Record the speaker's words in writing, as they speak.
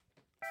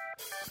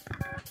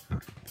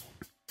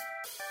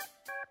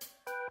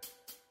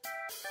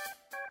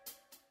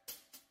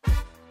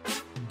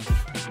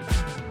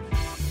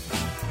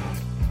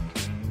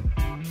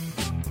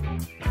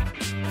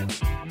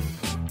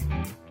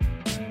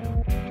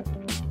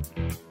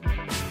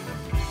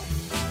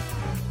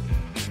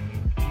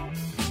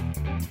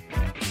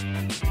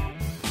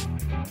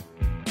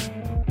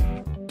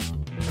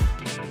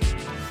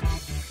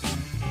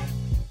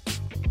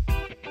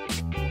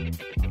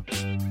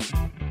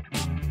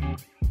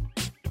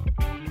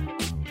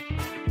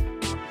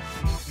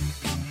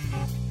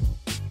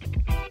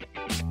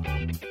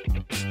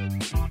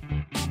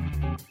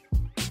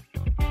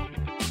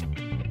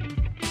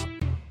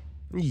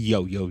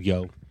Yo, yo,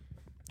 yo.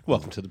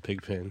 Welcome to the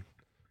Pig Pen.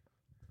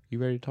 You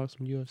ready to talk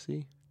some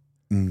UFC?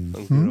 Some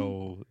good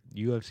old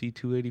UFC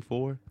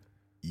 284?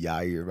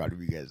 Yair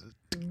Rodriguez.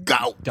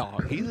 Go!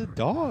 Dog. He's a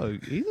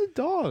dog. He's a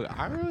dog.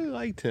 I really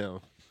liked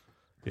him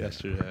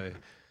yesterday.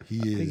 I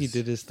think he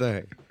did his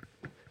thing.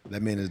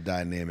 That man is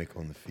dynamic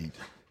on the feet.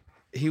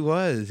 He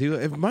was.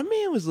 If my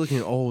man was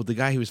looking old, the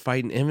guy who was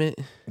fighting Emmett.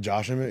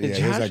 Josh Emmett? Yeah,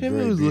 Josh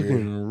Emmett was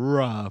looking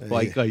rough.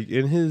 Like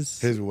in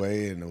his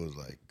way, and it was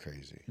like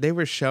crazy. They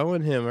were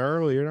showing him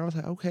earlier, and I was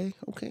like,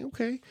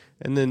 okay.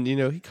 And then,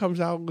 he comes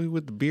out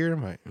with the beard.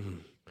 I'm like,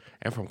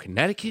 I'm from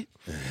Connecticut?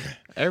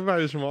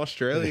 Everybody's from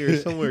Australia or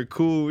somewhere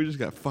cool. We just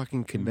got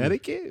fucking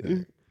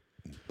Connecticut?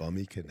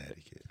 Bummy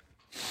Connecticut.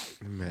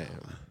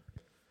 Man.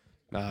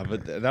 Nah,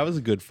 but that was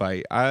a good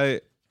fight.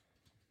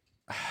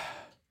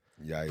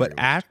 But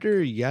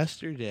after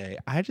yesterday,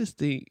 I just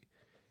think,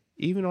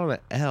 even on an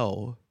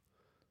L,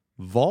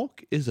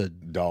 Volk is a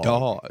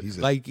dog. He's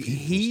a like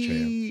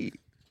champ.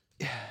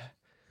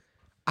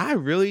 I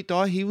really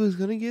thought he was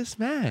gonna get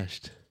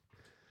smashed.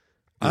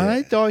 Yeah.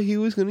 I thought he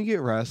was gonna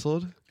get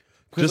wrestled,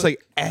 just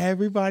like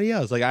everybody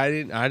else. Like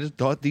I just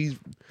thought these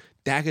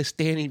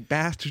Dagestani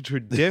bastards were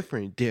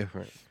different.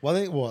 Well,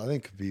 I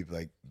think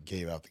Khabib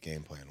gave out the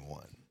game plan and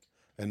won.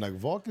 And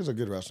Volk is a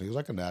good wrestler. He was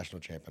like a national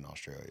champ in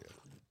Australia.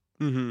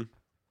 Mm-hmm.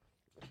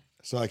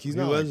 So he's He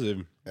not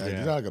wasn't.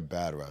 he's not like a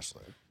bad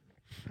wrestler.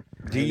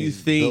 Do And you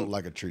he's think? built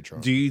like a tree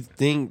trunk? Do you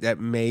think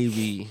that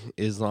maybe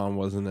Islam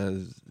wasn't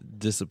as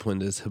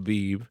disciplined as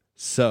Khabib,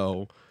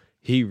 so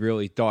he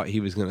really thought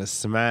he was gonna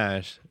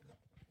smash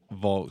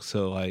Volk?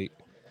 So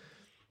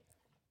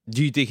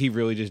do you think he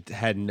really just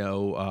had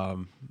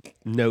no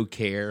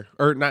care,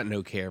 or not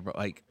no care, but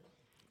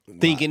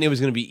thinking it was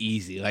gonna be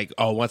easy?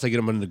 Once I get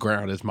him under the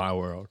ground, it's my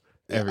world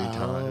every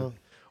time.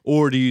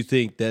 Or do you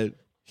think that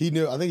he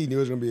knew? I think he knew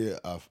it was gonna be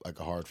a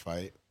hard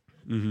fight.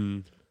 Mm-hmm.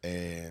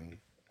 And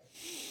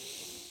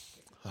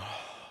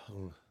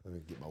let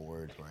me get my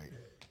words right.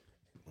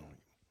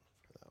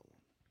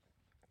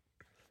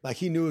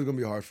 He knew it was gonna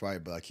be a hard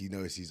fight, but he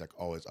knows he's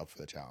always up for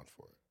the challenge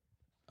for it.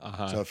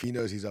 Uh-huh. So if he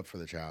knows he's up for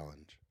the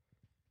challenge,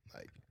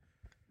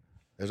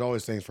 there's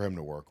always things for him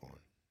to work on,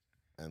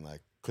 and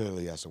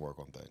clearly he has to work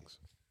on things.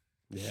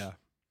 Yeah,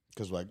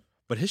 because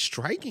but his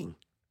striking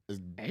is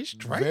was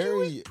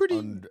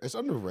pretty. It's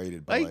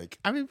underrated, but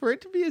for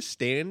it to be a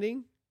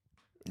standing,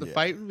 the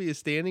fight would be a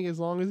standing as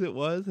long as it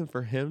was, and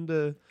for him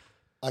to.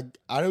 I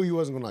know he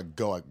wasn't gonna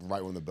go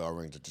right when the bell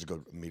rings to just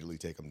go immediately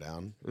take him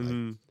down.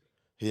 Mm-hmm.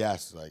 He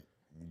has to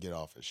get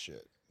off his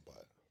shit,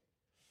 but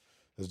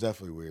it's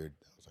definitely weird.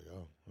 I was like,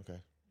 oh,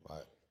 okay,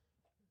 right.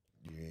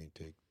 You ain't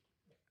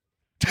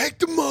take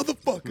the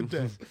motherfucking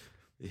down.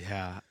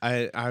 Yeah,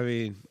 I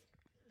mean,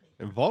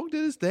 and Volk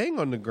did his thing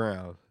on the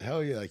ground.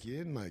 Hell yeah, he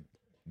didn't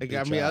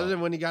other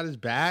than when he got his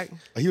back,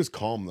 he was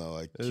calm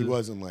though. He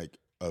wasn't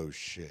oh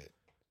shit.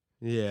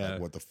 Yeah,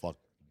 what the fuck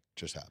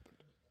just happened?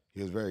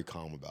 He was very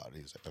calm about it.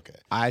 He was like, okay,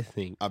 I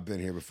think I've been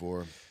here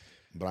before,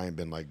 but I ain't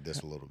been like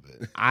this a little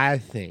bit. I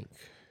think,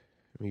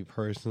 me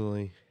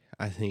personally,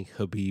 I think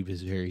Khabib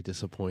is very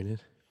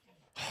disappointed,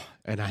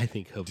 and I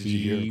think Khabib Did you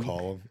hear him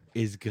call him?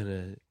 Is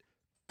gonna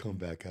come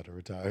back out to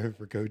retire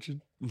for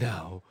coaching.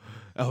 No,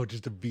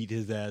 just to beat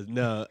his ass.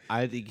 No,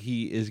 I think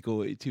he is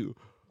going to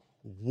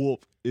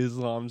whoop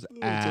Islam's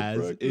ass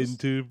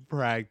into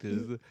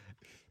practice.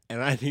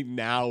 And I think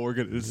now we're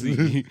going to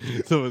see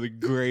some of the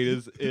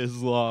greatest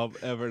Islam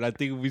ever. And I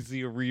think if we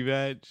see a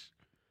rematch.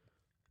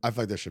 I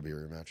feel like there should be a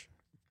rematch.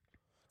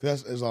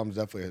 Because Islam's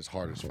definitely his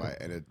hardest fight.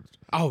 And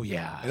oh,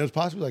 yeah. And it's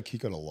possible he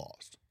could have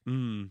lost.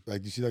 Mm.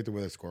 You see the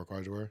way the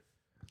scorecards were?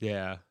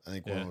 Yeah. I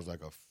think one was a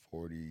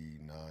 49-47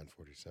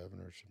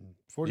 or something.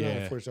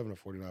 49-47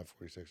 or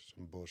 49-46 or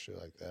some bullshit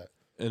like that.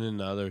 And then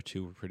the other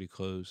two were pretty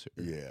close.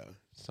 Yeah.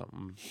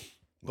 Something.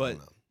 But,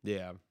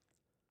 yeah.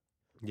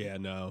 Yeah,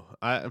 no.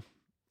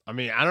 I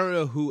mean, I don't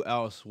know who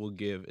else will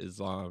give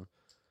Islam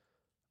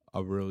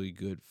a really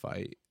good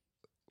fight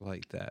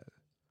like that.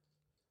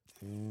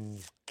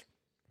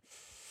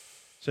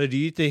 So do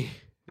you think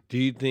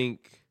I'm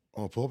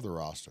going to pull up the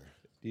roster.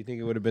 Do you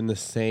think it would have been the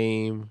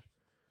same?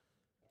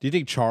 Do you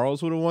think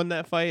Charles would have won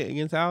that fight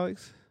against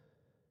Alex?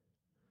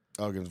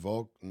 Oh, against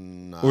Volk?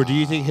 Nah. Or do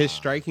you think his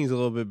striking's a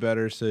little bit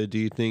better? So do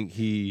you think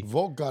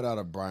Volk got out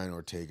of Brian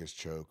Ortega's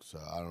choke, so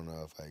I don't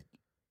know if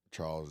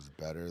Charles is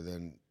better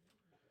than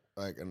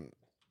and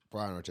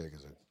Brian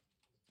Ortega's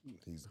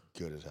he's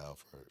good as hell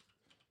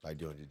for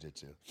doing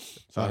jiu-jitsu.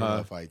 So I don't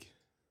know if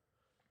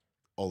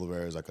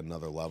Oliveira is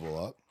another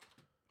level up.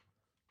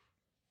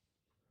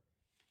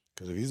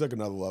 Because if he's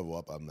another level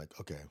up, I'm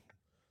okay.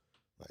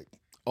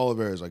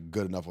 Oliveira is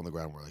good enough on the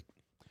ground where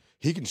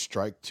he can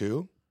strike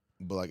too,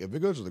 but if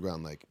it goes to the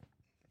ground,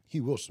 he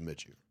will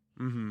submit you.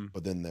 Mm-hmm.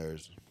 But then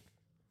there's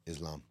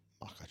Islam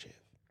Makhachev.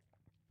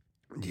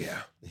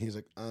 Yeah. He's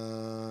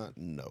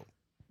no.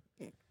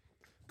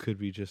 Could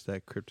be just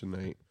that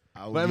kryptonite.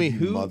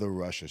 Who Mother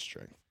Russia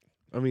strength?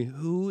 I mean,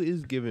 who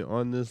is given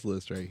on this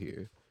list right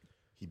here?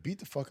 He beat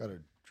the fuck out of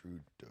Drew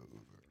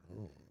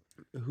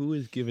Dover. Who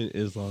is giving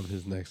Islam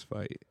his next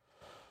fight?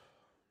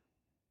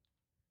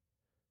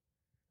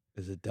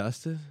 Is it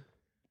Dustin?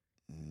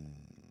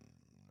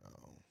 No.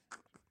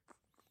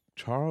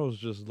 Charles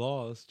just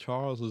lost.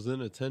 Charles was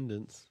in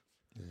attendance.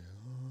 Yeah.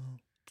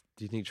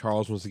 Do you think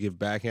Charles wants to get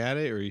back at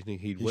it, or do you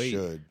think he'd He wait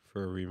should.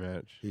 for a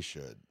rematch? He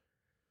should.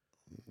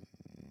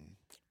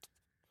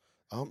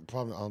 I don't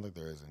think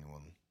there is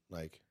anyone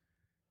like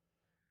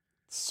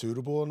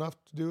suitable enough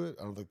to do it.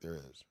 I don't think there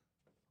is.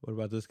 What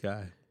about this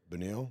guy?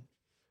 Beneil?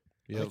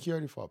 I Yep. think he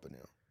already fought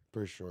Beneil.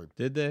 Pretty sure.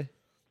 Did they?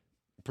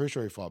 Pretty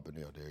sure he fought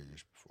Beneil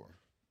Dariush before.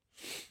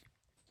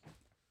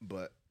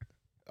 But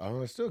I don't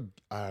know. Still,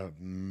 I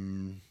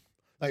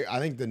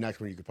think the next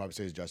one you could probably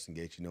say is Justin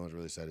Gaethje. No one's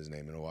really said his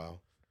name in a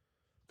while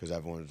because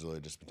everyone's really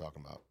just been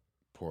talking about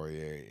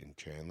Poirier and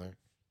Chandler.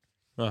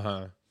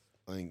 Uh-huh.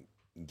 I think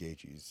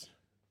Gaethje's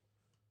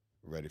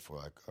ready for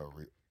like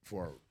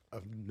for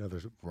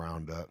another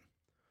roundup.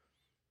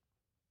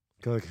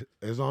 Cause like,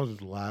 as long as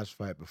the last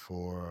fight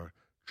before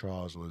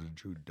Charles was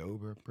Drew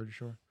Dober, I'm pretty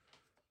sure.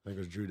 I think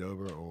it was Drew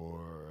Dober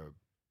or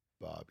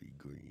Bobby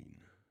Green.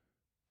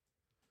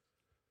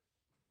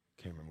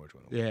 Can't remember which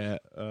one it was. Yeah.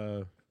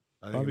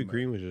 I think Bobby it might-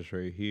 Green was just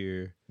right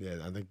here. Yeah,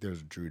 I think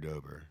there's Drew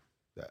Dober.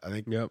 I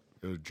think Yep.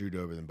 it was Drew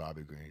Dober then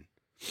Bobby Green.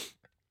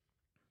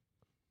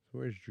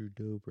 Where's Drew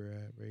Dober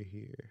at? Right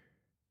here.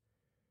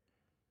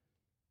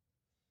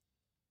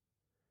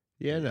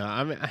 Yeah, no,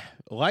 I mean,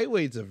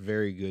 lightweight's a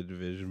very good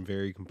division,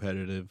 very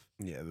competitive.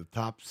 Yeah, the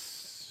top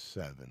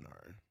 7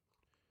 are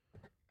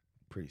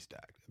pretty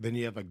stacked. Then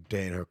you have like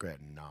Dan Hooker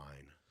at 9.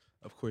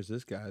 Of course,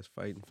 this guy's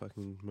fighting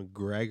fucking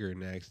McGregor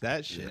next.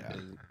 That shit. Yeah.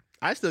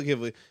 I still can't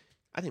believe.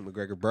 I think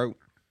McGregor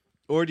broke.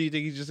 Or do you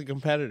think he's just a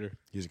competitor?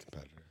 He's a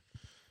competitor.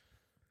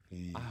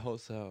 I hope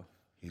so.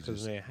 He's Because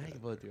just, man, how you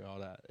go through all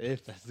that?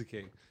 If that's the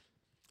case.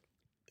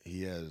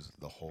 he has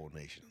the whole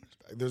nation on his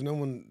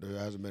back. There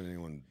hasn't been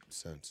anyone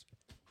since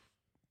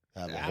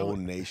have a whole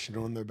nation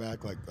on their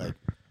back. Like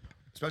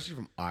especially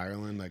from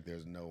Ireland, like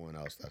there's no one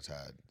else that's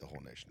had the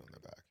whole nation on their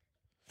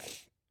back.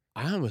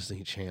 I almost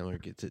think Chandler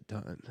gets it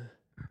done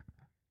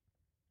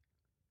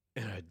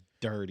in a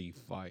dirty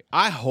fight.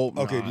 I hope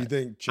Okay, not. do you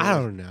think I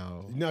Chandler, don't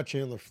know. you know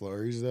Chandler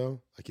flurries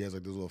though? Like he has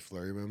like those little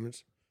flurry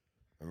moments.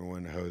 Remember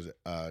when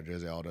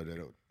Jose Aldo did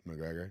it with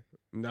McGregor?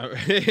 No.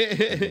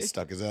 And he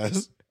stuck his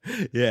ass.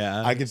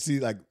 Yeah. I can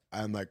see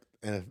I'm like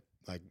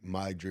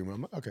my dream.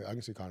 I'm like, okay, I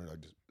can see Conor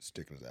like just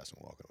sticking his ass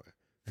and walking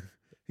away.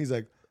 He's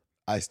like,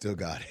 I still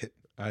got it.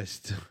 I mean,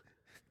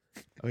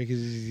 because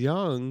he's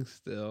young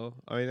still.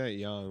 I mean, not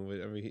young,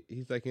 but I mean,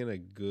 he's like in a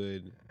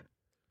good.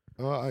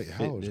 How old is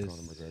Conor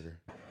Fitness. McGregor?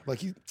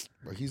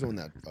 Like he's on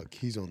that. Like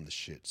he's on the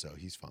shit, so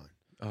he's fine.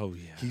 Oh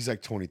yeah. He's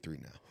like 23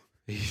 now.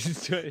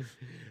 He's doing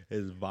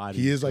his body.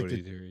 He is like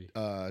 23.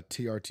 the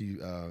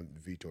TRT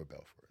Vitor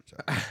Belfort. So.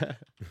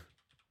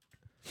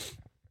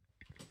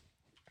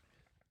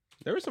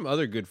 There were some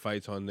other good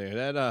fights on there.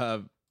 That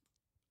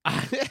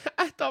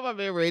I thought my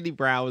man Randy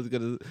Brown was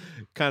gonna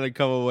kind of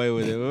come away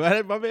with it,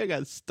 but my man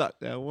got stuck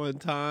that one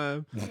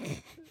time.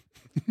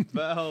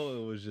 Fell,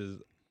 it was just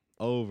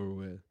over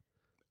with.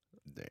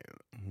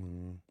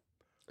 Damn.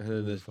 And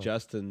then this fuck?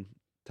 Justin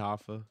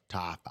Tafa.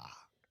 Tafa.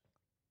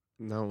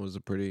 That one was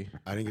a pretty.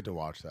 I didn't get to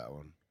watch that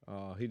one.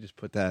 Oh, he just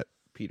put that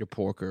Peter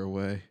Porker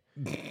away.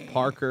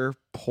 Parker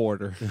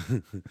Porter,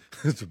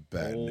 It's a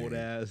bad old name.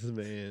 ass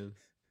man.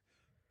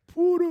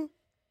 Porter.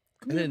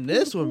 And then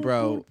this one,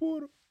 bro.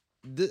 Porter.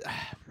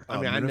 I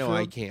mean, I know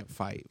I Minifield? can't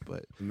fight,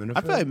 but Minifield?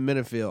 I feel like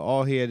Minifield,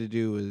 all he had to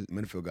do was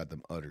Minifield got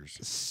them udders.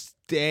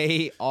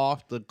 stay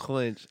off the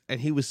clinch,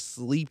 and he was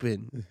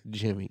sleeping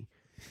Jimmy.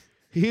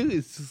 He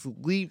was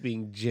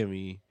sleeping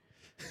Jimmy,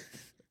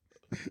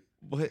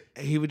 but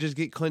he would just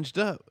get clinched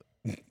up,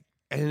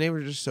 and they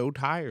were just so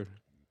tired.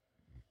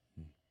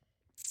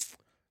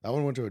 That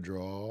one went to a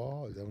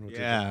draw. Is that one went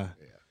to a Yeah.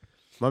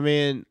 draw? My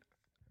man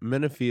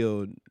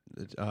Minifield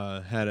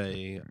had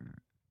a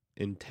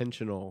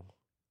intentional,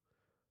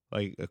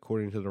 like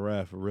according to the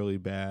ref, a really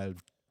bad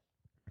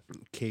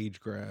cage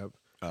grab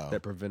Oh,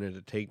 that prevented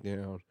a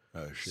takedown.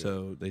 oh shit.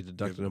 So they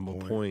deducted Give him him a a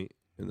point. point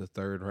in the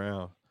third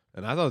round.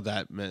 And I thought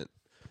that meant,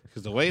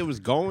 because the way it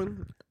was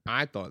going,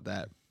 I thought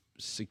that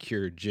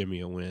secured Jimmy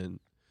a win.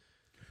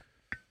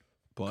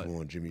 But Come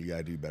on, Jimmy, you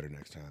gotta do better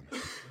next time.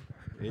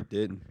 it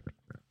didn't.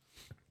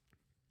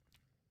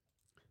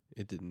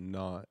 It did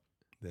not.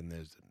 Then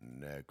there's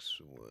the next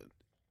one.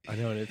 I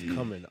know, and it's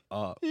coming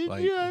up.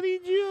 Like, Johnny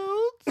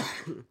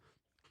Jones.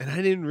 and I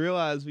didn't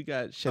realize we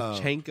got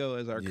Shevchenko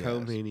as our yes.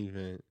 co-main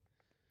event.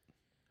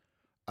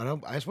 I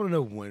just want to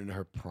know when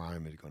her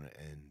prime is going to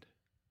end.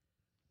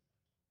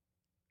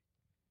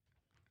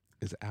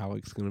 Is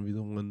Alex going to be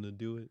the one to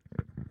do it?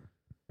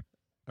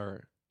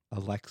 Or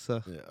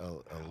Alexa? Yeah,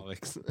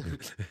 Alex.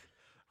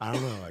 I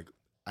don't know. Like,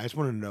 I just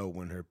want to know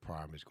when her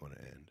prime is going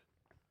to end.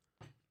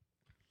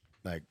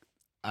 Like,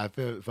 I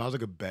feel if I was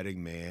like a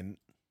betting man,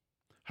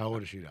 how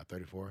old is she now?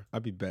 34.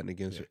 I'd be betting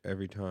against her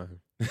every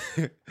time.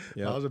 If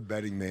Yep. I was a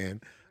betting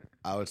man,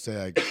 I would say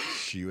like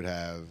she would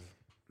have.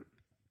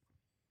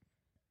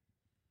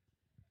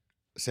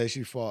 Say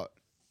she fought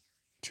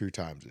 2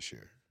 times this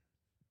year.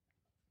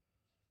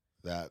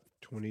 That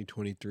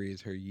 2023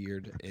 is her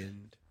year to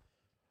end.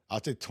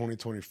 I'll say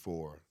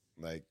 2024.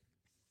 Like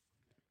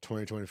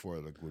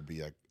 2024 would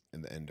be like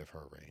in the end of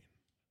her reign.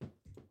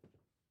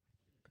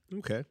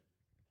 Okay.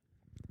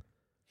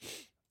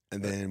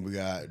 And then we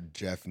got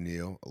Jeff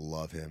Neal. I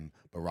love him,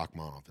 but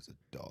Rachmaninoff is a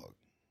dog.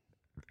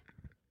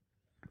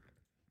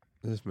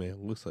 This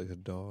man looks like a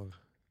dog.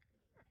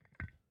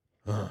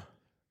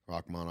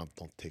 Rachmaninoff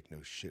don't take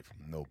no shit from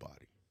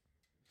nobody.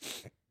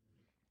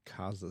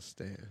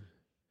 Kazakhstan.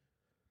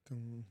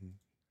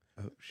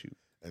 Oh, shoot.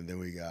 And then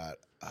we got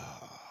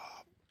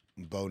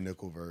Bo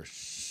Nickel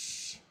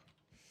versus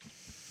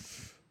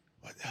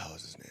what the hell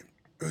is his name?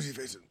 Who's he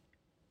facing?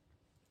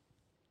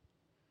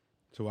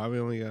 So why we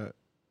only got...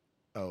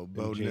 Oh,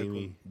 Bo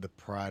Nickel, the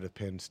pride of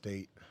Penn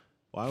State.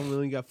 Why we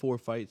only got 4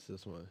 fights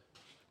this one?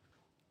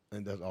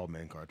 And that's all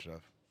main card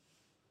stuff.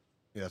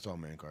 Yeah, that's all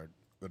main card.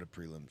 Go to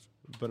prelims.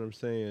 But I'm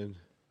saying...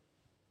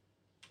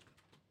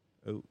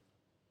 Oh.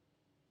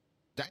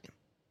 Damn.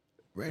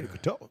 Ready to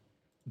talk.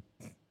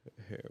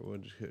 Here, we'll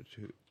just hit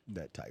you.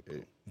 That typo.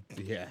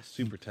 Yeah,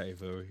 super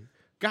typo.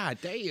 God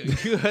damn,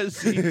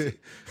 USC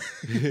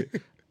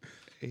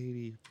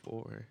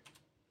 84.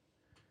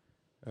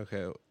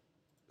 Okay,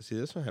 see,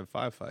 this one had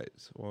 5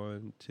 fights.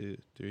 1, 2,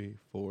 3,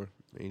 4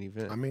 main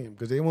event. I mean,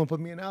 because they want to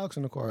put me and Alex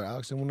in the card.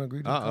 Alex didn't want to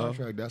agree to the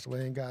contract. That's why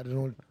they ain't got it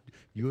on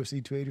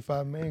UFC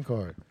 285 main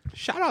card.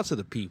 Shout out to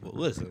the people.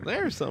 Listen,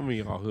 there are some of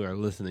y'all who are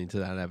listening to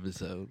that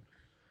episode.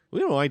 We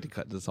don't like to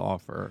cut this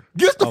off for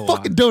Get the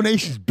fucking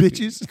donations,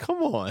 bitches.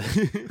 Come on.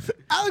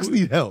 Alex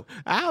needs help.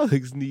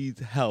 Alex needs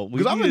help.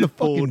 Because I'm in the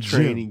fucking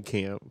training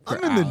camp.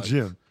 I'm in the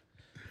gym.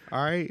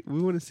 All right,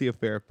 we want to see a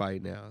fair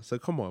fight now. So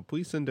come on,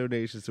 please send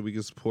donations so we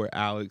can support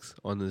Alex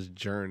on this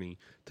journey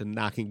to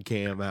knocking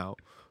Cam out.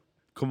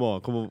 Come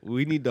on.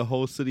 We need the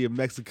whole city of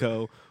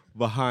Mexico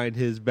behind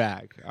his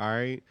back. All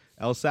right,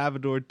 El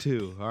Salvador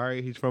too. All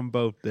right, he's from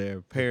both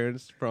there.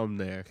 Parents from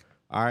there.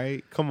 All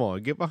right, come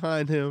on, get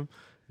behind him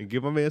and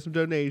give my man some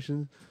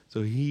donations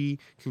so he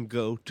can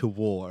go to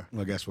war.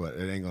 Well, guess what?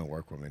 It ain't gonna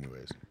work for him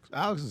anyways.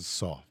 Alex is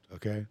soft.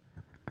 Okay,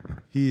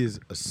 he is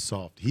a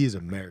soft. He is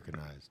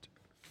Americanized.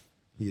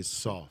 He is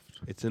soft.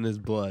 It's in his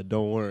blood.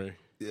 Don't worry.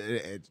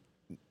 It's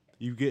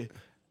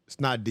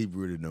not deep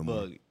rooted no more.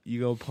 Look,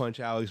 you gonna punch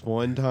Alex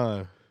one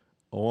time,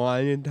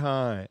 and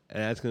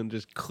that's gonna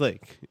just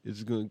click.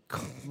 It's gonna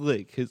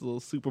click. His little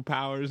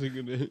superpowers are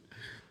gonna.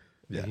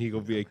 Yeah, he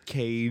gonna be a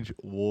cage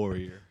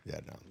warrior. Yeah,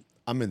 no.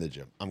 I'm in the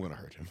gym. I'm gonna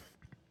hurt him.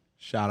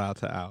 Shout out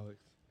to Alex.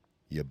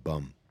 You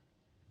bum.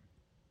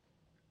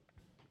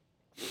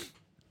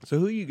 So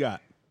who you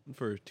got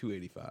for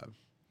 285?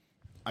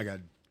 I got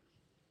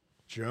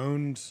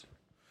Jones.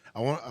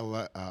 I want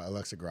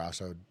Alexa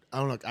Grasso. I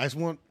don't know. I just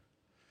want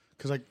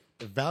because like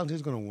if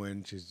Valentine's gonna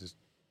win, she's just.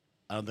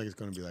 I don't think it's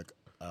gonna be like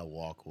a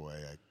walk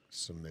away, like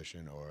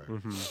submission or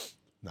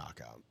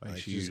knockout. Like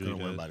she's gonna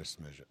win by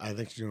submission. I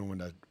think she's gonna win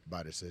that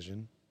by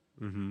decision.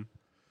 Mm-hmm.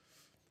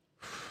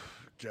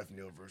 Jeff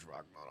Neal versus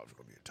Rachmaninoff is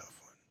gonna be a tough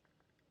one.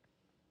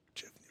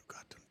 Jeff Neal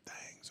got them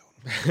things on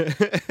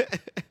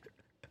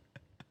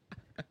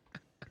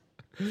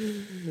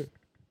him.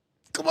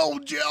 Come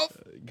on, Jeff.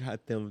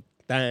 Got them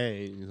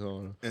things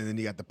on him. And then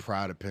you got the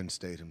pride of Penn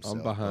State himself.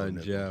 I'm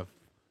behind Jeff.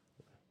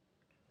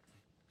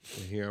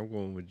 And here I'm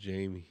going with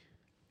Jamie.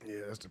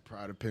 Yeah, that's the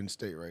pride of Penn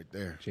State right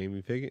there.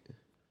 Jamie Pickett?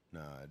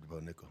 Nah, Bo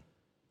Nickel.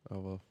 Oh,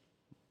 well.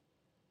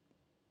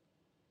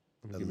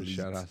 I'm giving a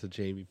shout out to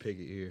Jamie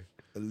Pickett here.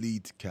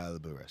 Elite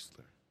caliber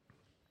wrestler.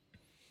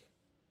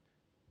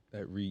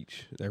 That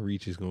reach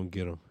is going to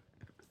get him.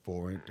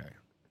 4 ain't there.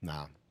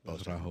 Nah, Bo's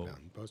taking him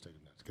down. Bo's taking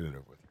him down. Let's get it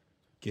over with.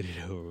 Get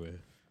it over with.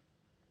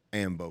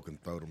 And Bo can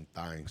throw them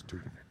things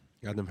too.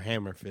 Got them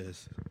hammer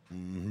fists.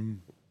 Mm-hmm.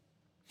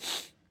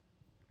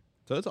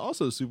 So it's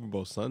also Super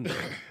Bowl Sunday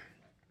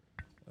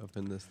up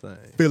in this thing.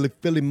 Philly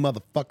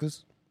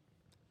motherfuckers.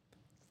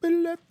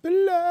 Philly.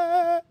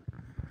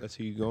 That's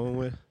who you going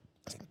with?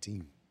 That's my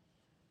team.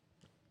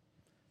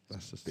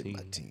 That's the Been team.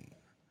 my team.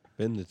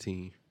 Been the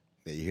team.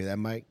 Yeah, you hear that,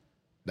 Mike?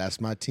 That's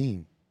my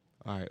team.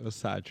 All right, let's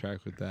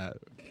sidetrack with that,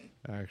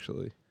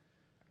 actually.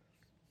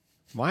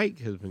 Mike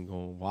has been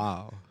going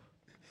wild.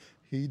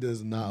 He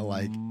does not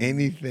like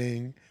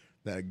anything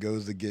that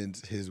goes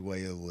against his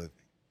way of living.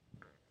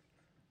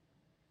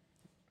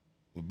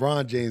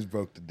 LeBron James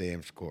broke the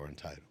damn scoring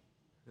title.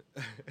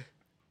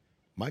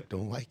 Mike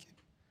don't like it.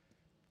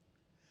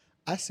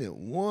 I sent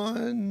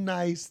one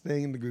nice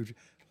thing in the group chat.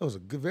 That was a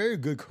good, very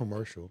good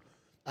commercial.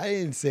 I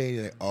didn't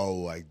say like, oh,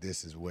 like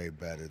this is way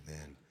better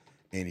than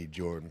any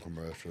Jordan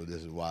commercial.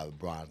 This is why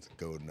LeBron's a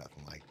GOAT,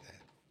 nothing like that.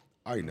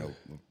 I already know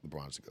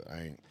LeBron's a GOAT.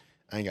 I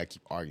ain't got to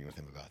keep arguing with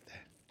him about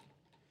that.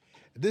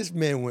 This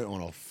man went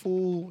on a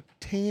full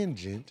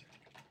tangent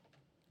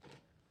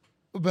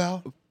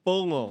about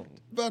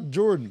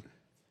Jordan.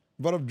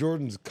 Brought up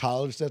Jordan's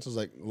college stats. I was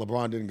like,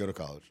 LeBron didn't go to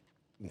college.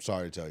 I'm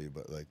sorry to tell you,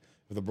 but like,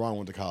 if LeBron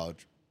went to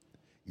college,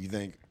 you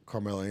think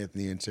Carmelo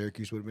Anthony in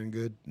Syracuse would have been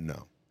good?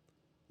 No.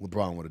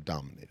 LeBron would have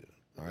dominated him.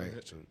 All right?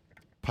 So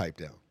pipe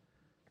down.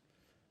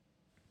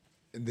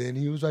 And then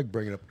he was like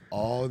bringing up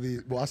all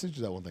the. Well, I sent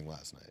you that one thing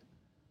last night.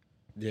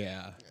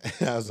 Yeah.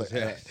 And I was like,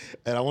 Yeah.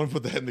 and I want to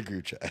put that in the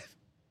group chat.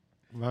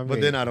 My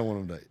But then I don't want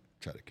him to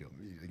try to kill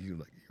me. You're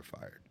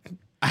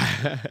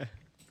fired.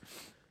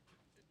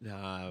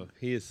 Nah,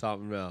 he is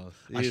something else.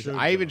 I showed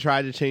I even y'all.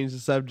 tried to change the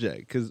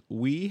subject because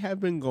we have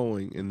been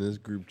going in this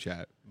group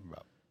chat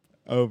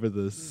over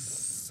the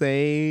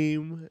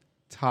same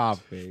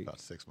topic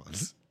About 6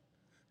 months.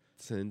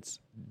 since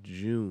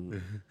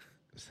June.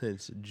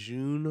 Since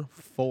June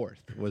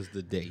 4th was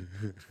the date.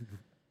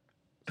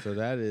 So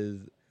that is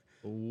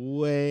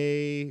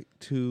way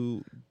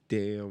too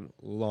damn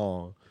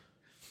long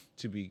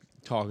to be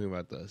talking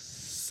about the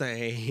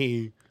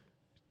same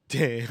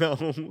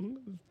damn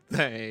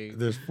thing.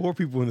 There's 4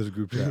 people in this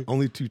group chat.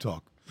 Only 2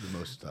 talk the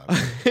most of the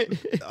time.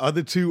 The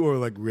other 2 are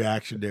like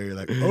reactionary,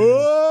 like,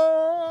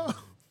 oh.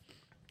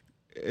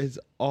 It's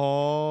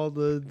all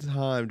the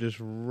time, just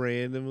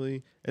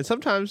randomly. And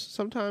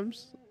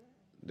sometimes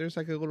there's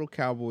like a little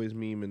Cowboys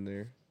meme in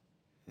there.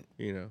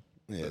 You know.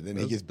 Yeah, then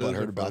he Those- gets those butthurt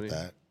are about funny.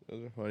 that.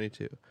 Those are funny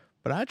too.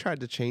 But I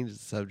tried to change the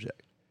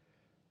subject.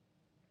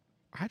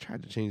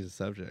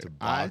 To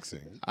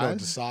boxing. I- To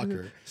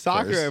soccer.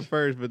 Soccer first. at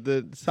first, but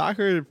then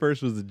soccer at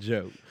first was a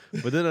joke.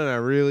 But then when I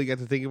really got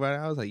to think about it,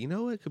 I was like, you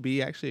know what could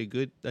be actually a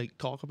good like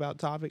talk about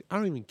topic? I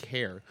don't even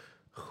care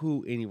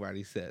who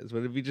anybody says,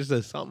 but if you just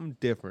says something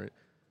different,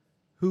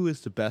 who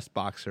is the best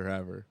boxer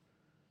ever?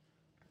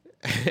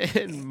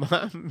 And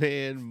my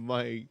man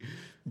Mike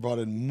Brought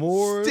in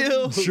more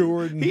still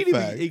Jordan he didn't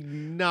facts. even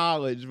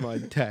acknowledge my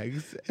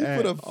text. He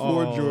put up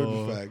 4 Jordan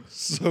all. facts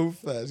so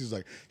fast. He's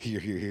like, here,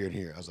 and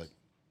here. I was like,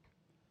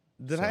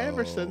 Did I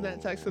ever send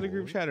that text to the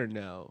group So- chat or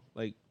no?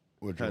 Like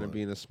which kind of one?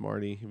 being a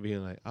smarty,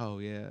 being like, "Oh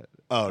yeah,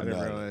 Oh, I didn't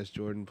no. realize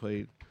Jordan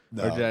played."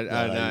 No, Or did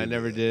I, no, I you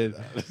never did.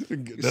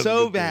 That's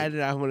So a good bad thing.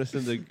 that I want to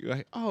send the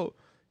like, "Oh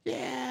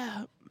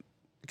yeah,"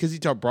 because he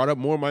brought up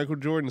more Michael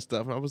Jordan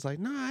stuff, and I was like,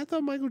 "Nah, I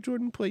thought Michael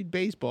Jordan played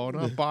baseball,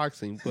 not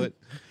boxing." But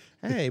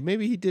hey,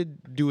 maybe he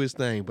did do his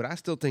thing, but I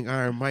still think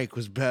Iron Mike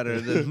was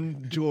better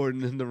than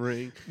Jordan in the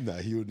ring. No,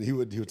 he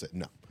would say,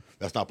 no,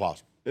 that's not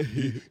possible.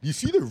 You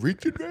see the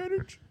reach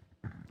advantage?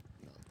 No.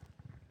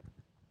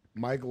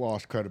 Mike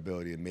lost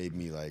credibility and made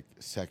me like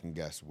second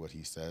guess what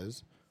he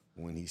says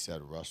when he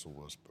said Russell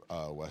Westbrook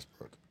are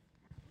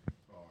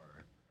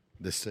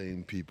the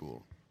same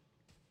people.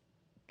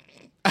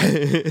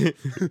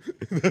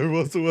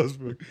 Russell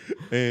Westbrook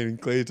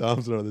and Klay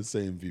Thompson are the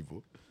same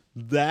people.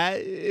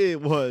 That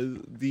it was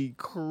the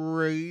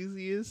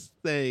craziest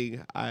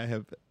thing I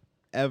have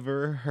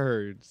ever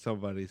heard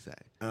somebody say.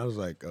 I was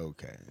like,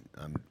 okay.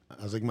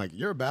 I was like, Mike,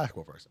 you're a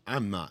basketball person.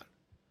 I'm not.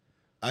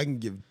 I don't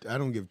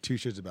give 2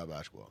 shits about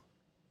basketball.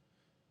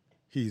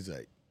 He's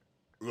like,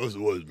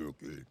 Russell Westbrook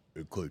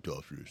and Klay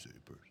Thompson are the same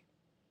person.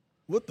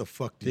 What the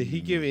fuck Did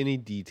he give mean? any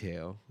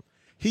detail?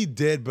 He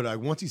did, but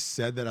once he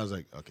said that, I was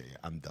like, okay,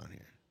 I'm done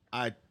here.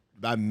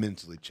 I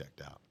mentally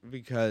checked out.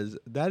 Because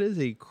that is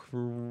a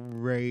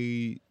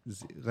crazy,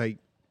 like,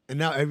 And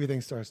now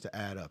everything starts to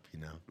add up, you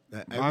know? My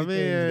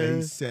Everything that man.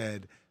 he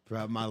said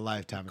throughout my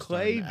lifetime is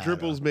starting Clay to add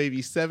dribbles up.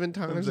 maybe 7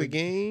 times a like-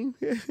 game.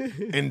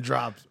 And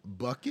drops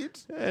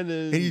buckets. And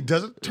then And he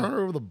doesn't turn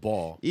over the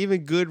ball.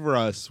 even good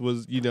Russ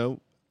was, A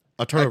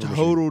a turnover machine.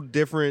 total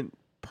different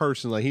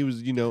person. Like he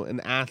was, an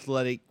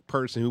athletic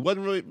person who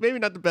wasn't really, maybe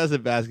not the best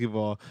at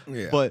basketball,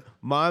 Yeah. but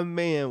my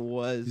man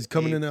was. He's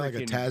coming in there like a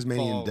freaking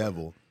Tasmanian baller.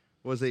 devil.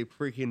 Was a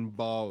freaking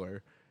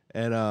baller,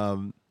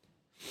 and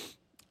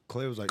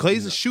Clay was like,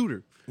 Clay's a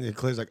shooter. Yeah,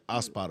 Clay's like,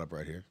 I'll spot up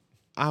right here.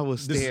 I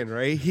was This is- standing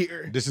right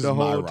here. This is the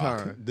my whole rock.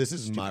 time. This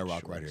is my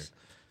rock right here.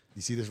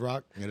 You see this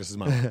rock? Yeah, this is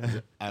my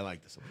rock. I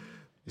like this one.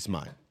 It's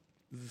mine.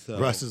 So,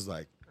 Russ is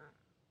like,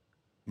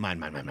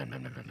 mine.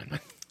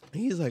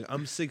 he's like,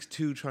 I'm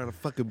 6'2", trying to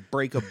fucking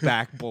break a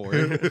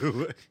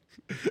backboard.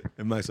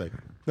 And Mike's like,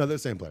 no, they're the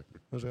same player.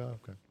 I was like, oh,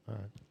 okay. All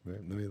right.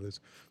 Let me let's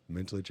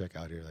mentally check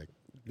out here. Like,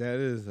 That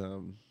is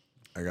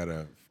I got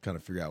to kind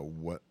of figure out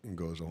what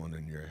goes on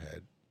in your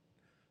head.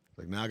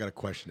 Like, now I got to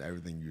question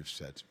everything you've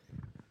said to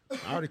me.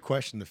 I already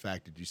questioned the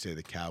fact that you say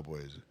the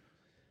Cowboys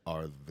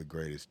are the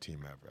greatest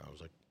team ever. I was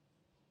like,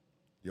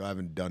 y'all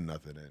haven't done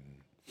nothing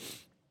in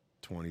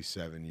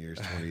 27 years,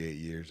 28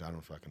 years. I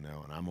don't fucking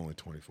know. And I'm only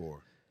 24.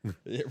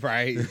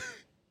 right.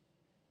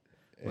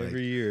 Like,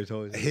 Every year it's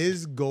always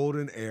His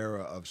golden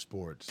era of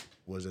sports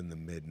was in the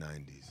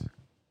mid-90s.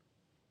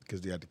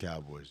 Because you got the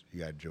Cowboys.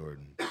 You got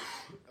Jordan.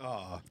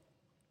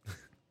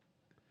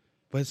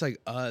 But it's like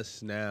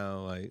us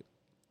now. Like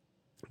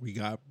we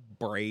got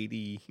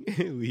Brady.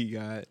 We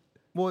got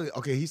Well,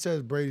 okay, he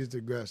says Brady's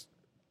the best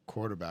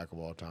quarterback of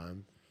all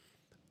time.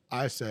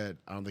 I said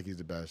I don't think he's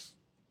the best.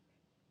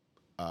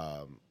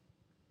 I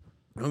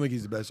don't think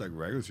he's the best like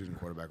regular season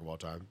quarterback of all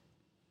time.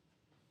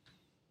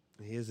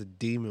 he is a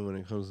demon when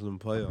it comes to them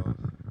playoffs.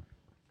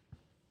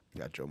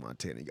 You got Joe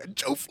Montana. You got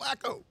Joe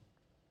Flacco.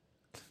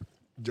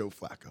 Joe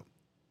Flacco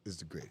is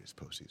the greatest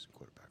postseason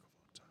quarterback of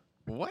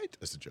all time. What?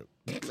 That's a joke.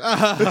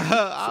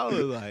 I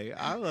was like,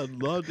 I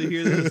would love to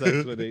hear this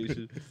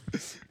explanation.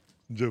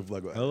 Joe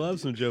Flacco. I love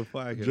some Joe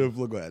Flacco. Joe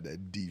Flacco had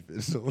that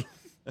defense.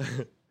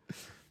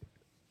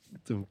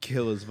 Them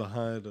killers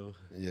behind him.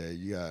 Yeah,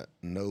 you got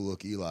no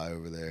look Eli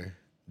over there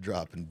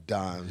dropping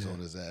dimes on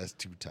his ass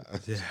 2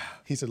 times. Yeah.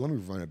 He said, "Let me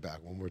run it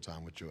back one more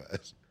time with your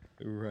ass."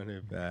 Run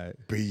it back.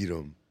 Beat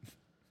him.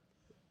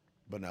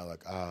 But now,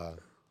 like, I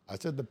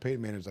said the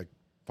Peyton Manning's like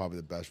probably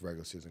the best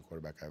regular season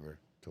quarterback ever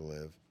to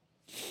live.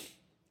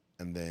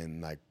 And then,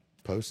 like,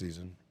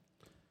 postseason,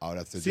 I would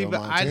have to say Joe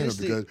Montana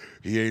because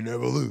he ain't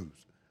never lose.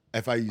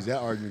 If I use that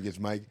argument against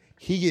Mike,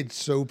 he gets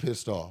so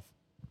pissed off.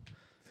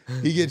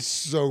 He gets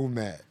so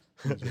mad.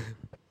 He's like,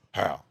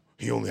 how?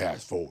 He only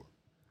has 4.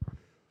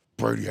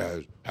 Brady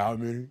has how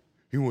many?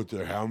 He went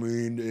to how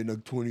many in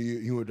like 20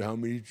 years? He went to how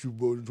many Super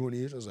Bowls in 20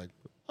 years? I was like,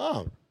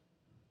 oh,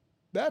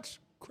 that's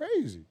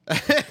crazy.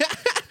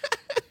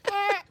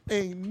 I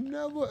ain't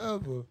never,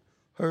 ever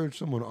heard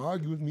someone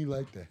argue with me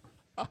like that.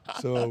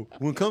 So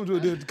when it comes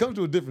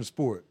to a different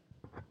sport,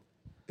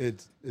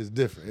 it's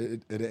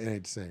different. It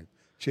ain't the same.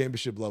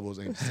 Championship levels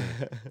ain't the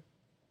same.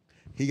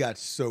 He got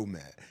so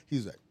mad. He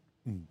was like,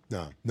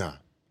 nah.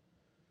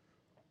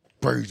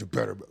 Brady's a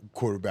better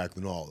quarterback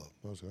than all of them.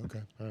 I was like,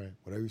 okay, all right,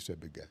 whatever you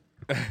said, big guy.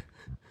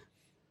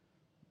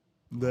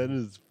 That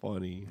is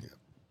funny. Yeah.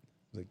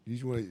 Like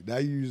now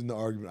you're using the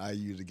argument I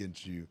used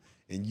against you,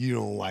 and you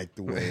don't like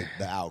the way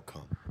the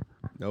outcome.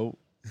 Nope.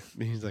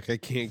 He's like, I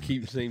can't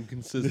keep the same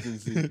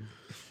consistency.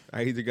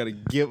 I either got to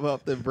give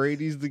up the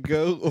Brady's to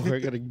go, or I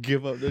got to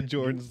give up the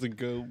Jordans to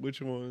go.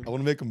 Which one? I want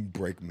to make him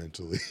break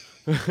mentally.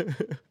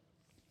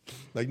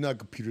 Like, not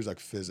computers like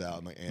fizz out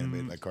and like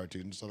animate like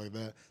cartoons and stuff like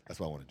that. That's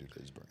what I want to do to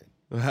his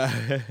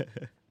brain.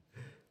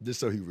 Just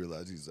so he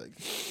realizes he's like,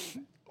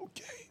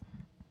 okay,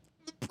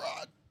 the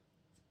prod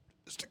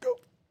is to go.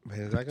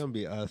 Man, is that going to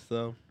be us,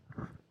 though?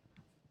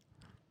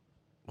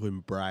 When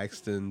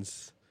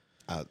Braxton's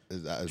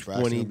Is Braxton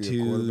gonna be a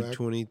 22, quarterback?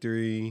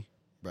 23.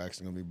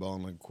 Braxton going to be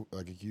balling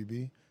like a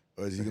QB?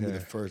 Or is he going to be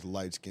the first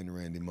light-skinned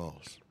Randy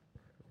Moss?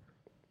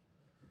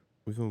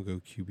 We're going to go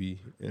QB.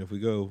 And if we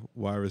go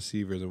wide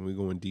receiver, then we're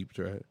going deep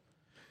threat.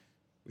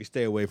 We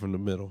stay away from the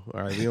middle.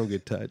 All right, we don't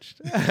get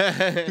touched.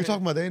 You're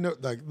talking about they know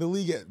like the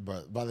league.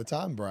 By the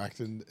time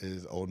Braxton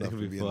is old enough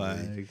to be in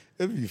the league,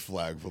 it'd be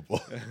flag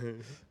football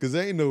because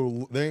there ain't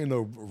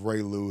no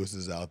Ray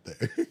Lewis's out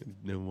there.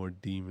 No more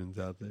demons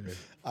out there.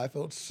 I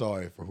felt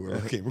sorry for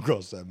whoever came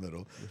across that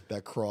middle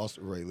that crossed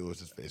Ray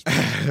Lewis's face,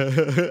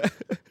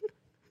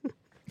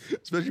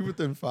 especially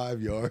within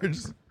 5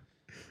 yards.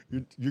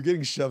 You're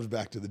getting shoved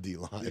back to the D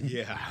line.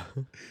 Yeah.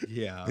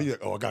 And you're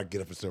like, oh, I gotta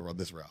get up and still run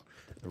this route.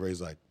 And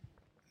Ray's like,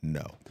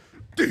 no.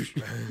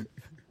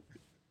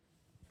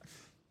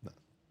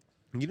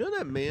 You know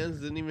that man's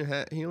didn't even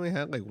have. He only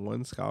had like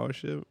one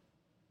scholarship.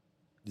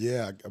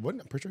 Yeah, I'm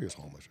pretty sure he was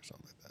homeless or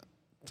something like that.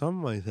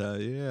 Something like that.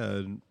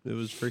 Yeah, it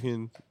was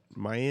freaking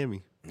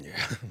Miami.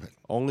 Yeah.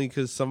 Only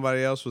because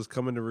somebody else was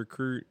coming to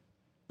recruit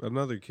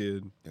another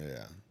kid.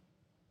 Yeah.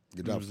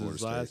 Good It job, was Florida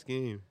his State. last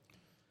game.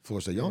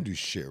 Florida State, y'all don't do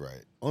shit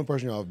right. Only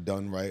person y'all have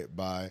done right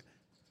by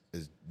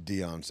is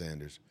Deion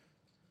Sanders.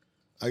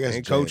 I guess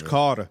And Coach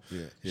Carter.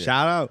 Yeah.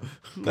 Shout out.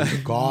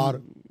 Coach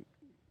Carter.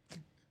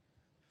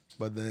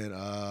 But then,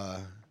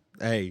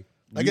 Hey,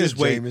 I you guess just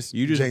wait. Jameis-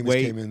 You just Jameis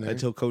wait came in there.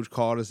 until Coach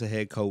Carter's the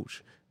head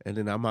coach, and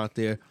then I'm out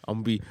there. I'm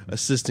gonna be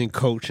assistant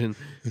coaching.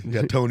 you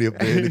got Tony up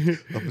there,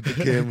 up at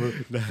the camera,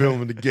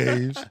 filming the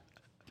games.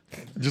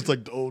 Just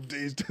like the old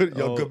days.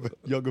 Y'all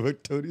go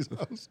back to Tony's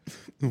house,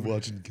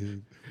 watching the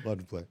game,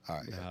 watching play. All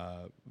right.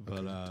 Yeah.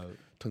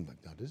 Tony's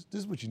like, no, this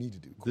is what you need to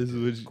do. This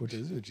is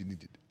Cortez, this is what you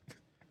need to do.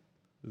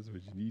 This is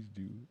what you need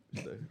to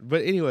do.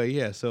 But anyway,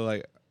 yeah. So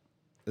like,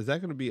 is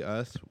that gonna be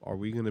us? Are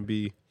we gonna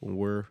be when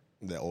we're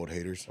The old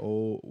haters.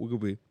 old? We're gonna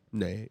be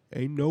nah.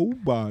 Ain't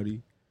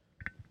nobody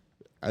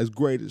as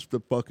great as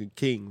the fucking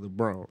King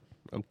LeBron.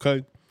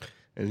 Okay,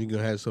 and you're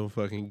gonna have some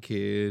fucking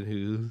kid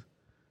who's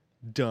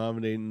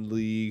dominating the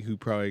league who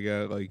probably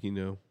got like I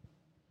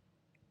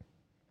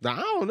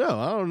don't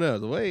know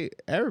the way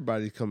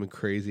everybody's coming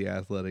crazy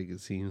athletic. It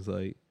seems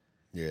like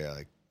Yeah,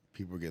 like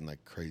people are getting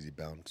like crazy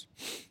bounce.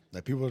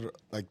 Like people are,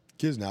 like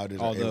kids nowadays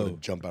are able to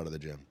jump out of the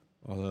gym.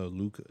 Although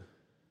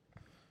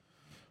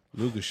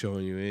Luka's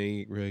showing you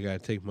ain't really got to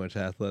take much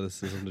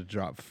athleticism to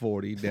drop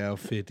 40 down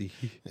 50.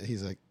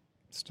 He's like,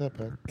 step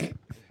back.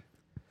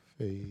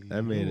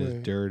 That man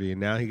is dirty,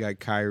 and now he got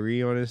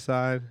Kyrie on his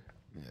side.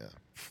 Yeah,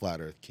 flat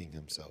Earth King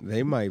himself.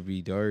 They might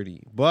be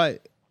dirty,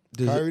 but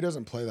Kyrie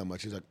doesn't play that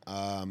much. He's like,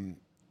 I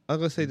was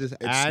gonna say just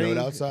it's adding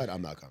snowed outside.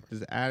 I'm not coming.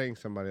 just adding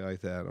somebody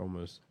like that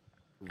almost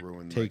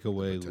Ruin take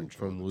away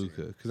from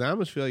Luka, because I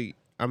almost feel like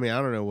I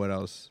don't know what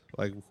else.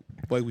 Like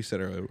we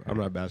said earlier, I'm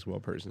not a basketball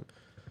person,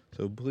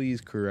 so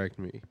please correct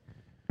me.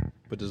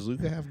 But does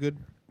Luka have good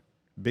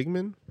big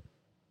men?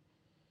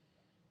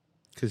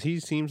 Because he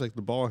seems like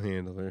the ball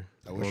handler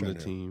on the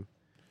team.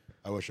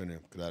 I wish I knew,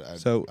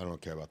 because I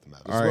don't care about the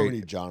math. This all is where we right.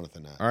 need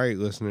Jonathan at. All right,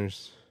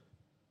 listeners,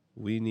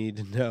 we need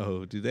to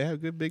know: do they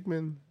have good big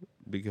men?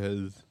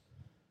 Because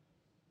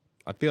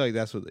I feel like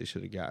that's what they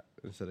should have got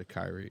instead of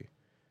Kyrie.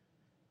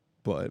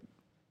 But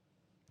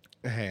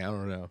hey, I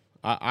don't know.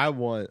 I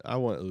want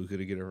Luka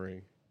to get a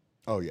ring.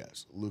 Oh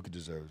yes, Luka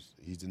deserves.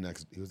 He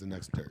was the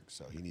next Dirk,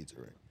 so he needs a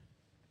ring.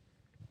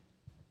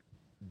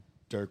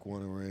 Dirk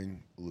won a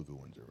ring, Luka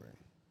wins a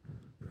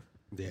ring.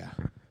 Yeah.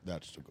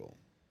 That's the goal.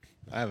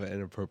 I have an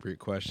inappropriate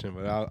question,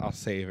 but I'll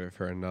save it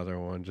for another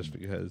one just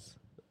because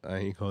I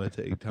ain't going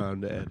to take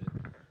time to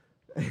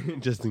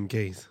edit. Just in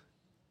case.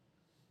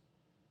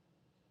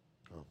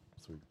 Oh,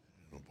 sweet.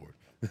 On board.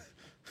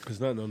 It's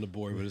nothing on the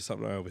board, but it's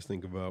something I always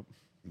think about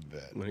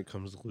Bad. when it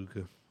comes to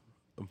Luka.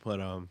 But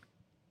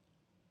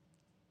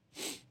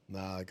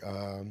Nah, like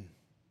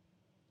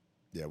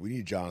yeah, we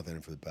need Jonathan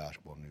in for the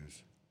basketball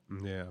news.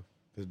 yeah.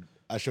 'Cause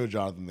I showed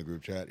Jonathan the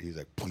group chat. He's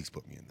like, "Please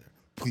put me in there.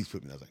 Please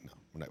put me." I was like,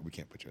 "No, we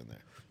can't put you in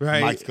there.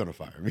 Right. Mike's gonna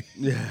fire me."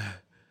 Yeah.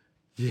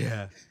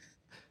 Yeah.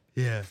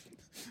 Yeah.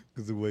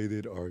 Because the way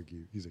they'd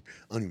argue, he's like,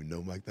 "I don't even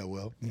know Mike that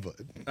well, but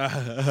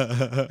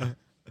oh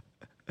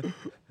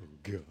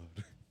god,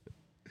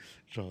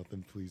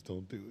 Jonathan, please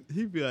don't do it."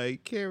 He'd be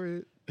like,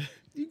 Karen,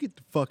 you get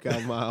the fuck out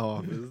of my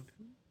office.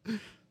 I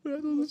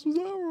thought this was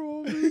our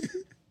office.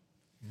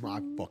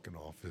 My fucking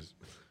office.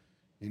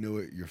 You know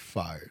what? You're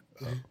fired.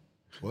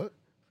 What?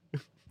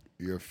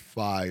 You're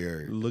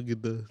fired. Look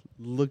at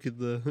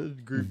the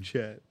group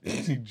chat. You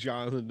see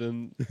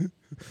Jonathan.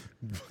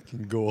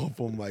 Fucking go off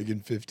on Mike in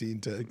 15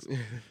 texts.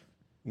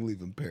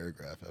 Leave him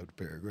paragraph after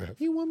paragraph.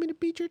 You want me to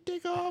beat your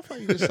dick off? Or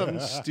just something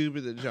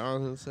stupid that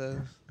Jonathan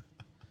says.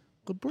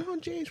 LeBron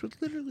James would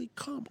literally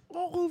come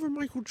all over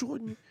Michael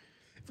Jordan.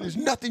 There's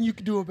nothing you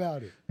can do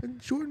about it. And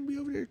Jordan be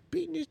over there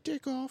beating his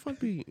dick off. I'd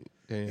be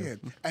damn. Yeah,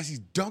 as he's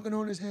dunking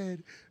on his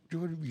head,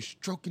 Jordan be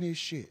stroking his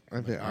shit.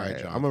 I'd be, all right,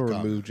 Jonathan, I'm gonna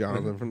calm remove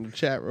Jonathan from the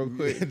chat real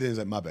quick. Then he's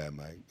like, "My bad,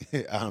 Mike.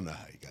 I don't know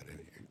how you got in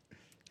here."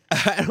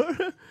 I don't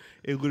know.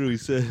 It literally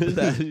says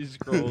that he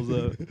scrolls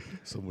up.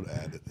 Someone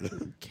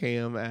added.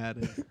 Cam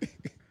added.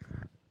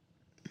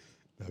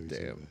 That'd be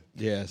so Damn. bad.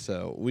 Yeah,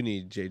 so we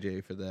need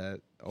JJ for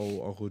that.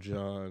 Old Uncle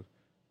John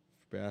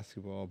for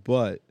basketball.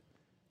 But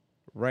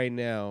right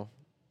now,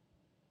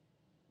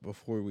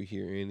 before we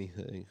hear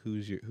anything,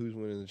 who's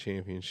winning the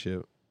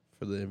championship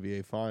for the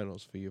NBA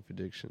Finals for your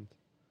predictions?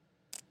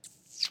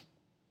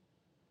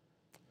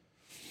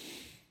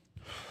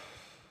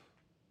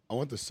 I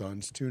want the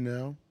Suns to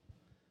now.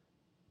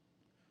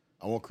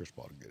 I want Chris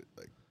Paul to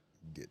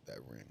get that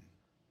ring.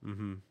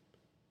 Mm-hmm.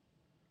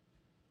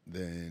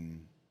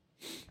 Then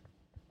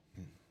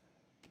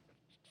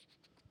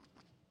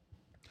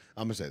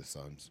I'm gonna say the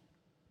Suns,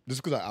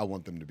 just because I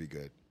want them to be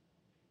good.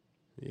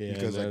 Yeah,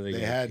 Because now like, got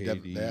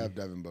KD. they have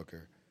Devin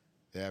Booker,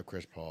 they have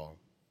Chris Paul,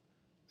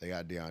 they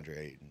got DeAndre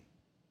Ayton.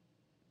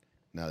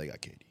 Now they got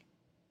KD.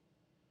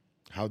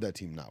 How would that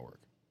team not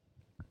work?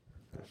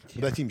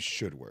 But that team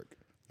should work.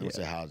 I would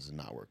say how does it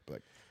not work,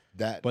 but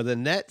that. But the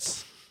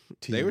Nets, they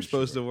team were should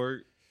supposed to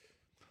work.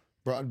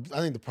 Bro, I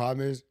think the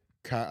problem is,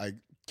 like,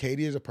 KD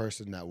is a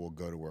person that will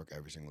go to work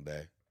every single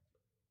day.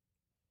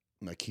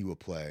 Like, he will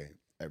play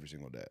every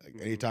single day. Like,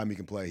 anytime he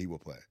can play, he will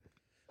play.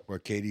 Where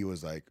KD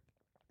was like,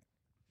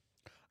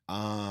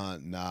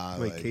 nah.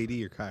 Wait, like,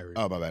 KD or Kyrie?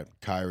 oh, my bad.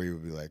 Kyrie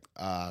would be like,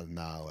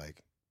 nah,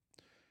 like,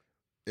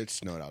 it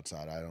snowed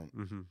outside.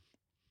 Mm-hmm.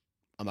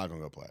 I'm not going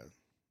to go play.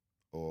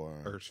 Or,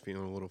 Earth's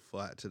feeling a little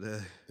flat today.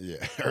 yeah,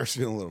 Earth's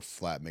feeling a little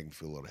flat, making me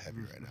feel a little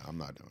heavy right now. I'm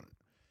not doing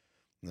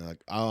it. And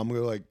like, I'm going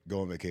to, like,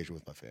 go on vacation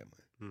with my family.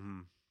 Mm-hmm.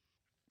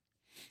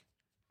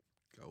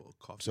 Got a little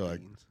coffee So,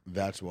 like, beans.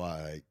 that's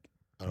why, like,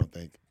 I don't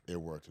think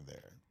it worked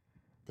there.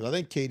 Because I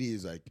think KD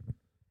is, like,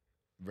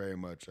 very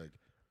much, like,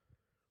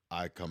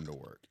 I come to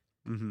work.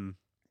 Mm-hmm.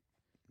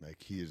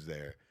 Like, he is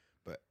there.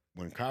 But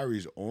when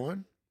Kyrie's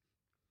on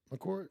the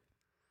court,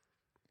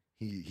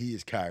 he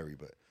is Kyrie.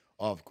 But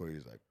off court,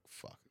 he's like,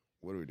 fuck,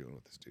 what are we doing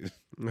with this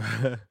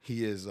dude?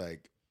 He is,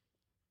 like,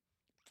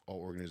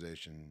 all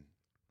organization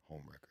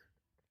homewrecker.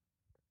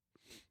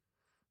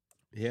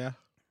 Yeah.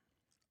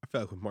 I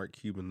feel like with Mark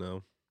Cuban,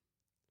 though.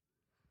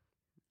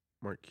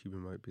 Mark Cuban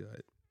might be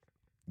like,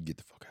 Get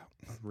the fuck out.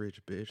 I'm rich,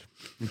 bitch.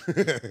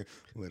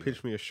 Literally.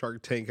 Pitch me a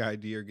Shark Tank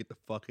idea or get the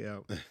fuck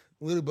out.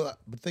 Literally, but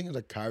the thing is,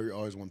 like, Kyrie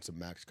always wants a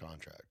max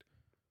contract.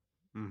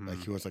 Mm-hmm.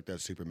 Like, he wants, like,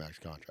 that super max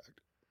contract.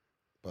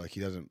 But, like, he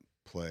doesn't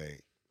play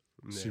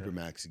super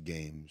max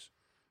games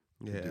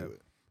to do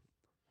it.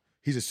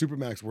 He's a super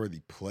max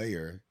worthy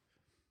player,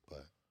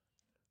 but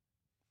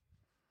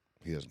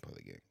he doesn't play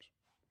the games.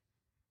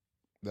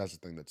 That's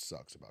the thing that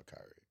sucks about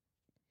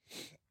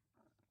Kyrie.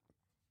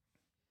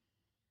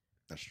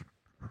 That's true.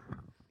 I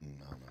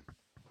don't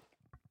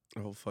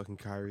know. Oh, fucking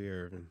Kyrie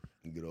Irving.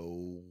 Good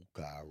old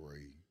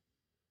Kyrie.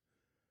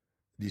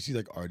 Do you see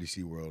like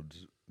RDC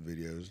World's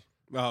videos?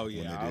 Oh, When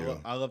yeah. they do.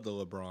 I love the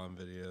LeBron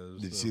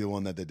videos. Did you see the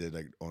one that they did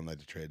like on like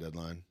the trade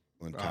deadline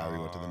when Kyrie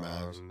went to the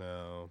Mavs? Oh,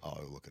 no.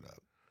 Oh, look it up.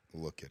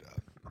 Look it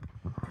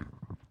up.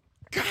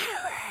 Kyrie!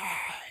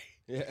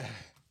 Yeah.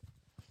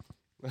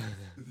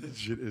 This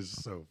shit is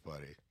so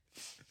funny.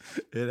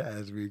 It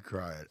has me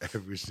crying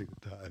every single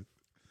time.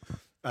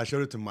 I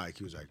showed it to Mike.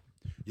 He was like,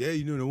 "Yeah,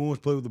 you know, no one wants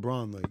to play with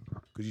LeBron, like,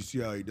 because you see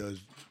how he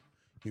does.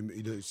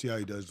 See how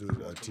he does to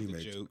his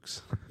teammates. The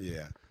jokes.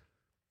 Yeah."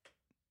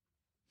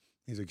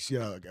 He's like, "See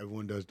how like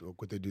everyone does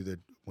what they do that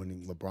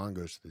when LeBron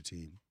goes to the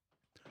team,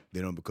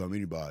 they don't become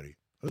anybody."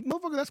 I was like,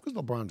 motherfucker, that's because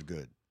LeBron's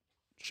good.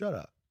 Shut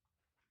up.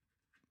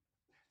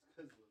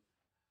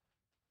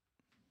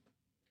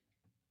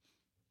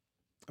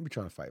 I'll be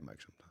trying to fight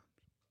Mike sometimes.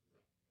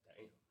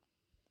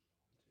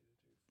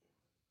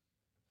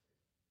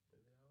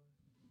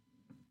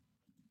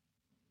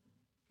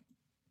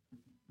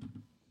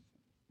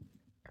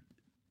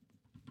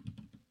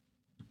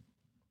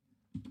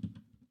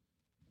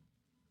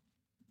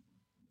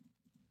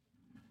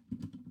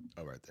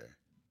 Oh, right there.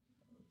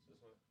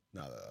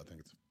 No, I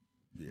think it's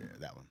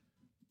that one.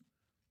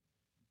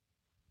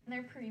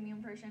 Their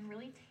premium version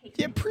really takes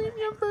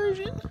premium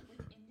version. with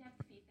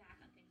in-depth feedback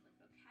on things like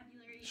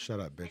vocabulary. Shut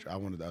up, bitch. I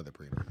wanted the other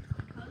premium.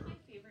 Probably my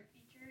favorite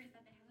feature is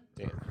that they have a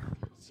Damn.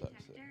 tone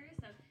Sucks. detector,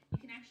 so you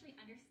can actually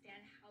understand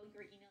how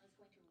your email is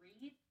going to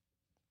read.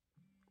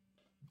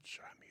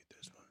 Should I mute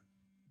this one?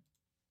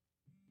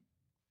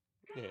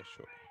 Yeah,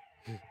 sure.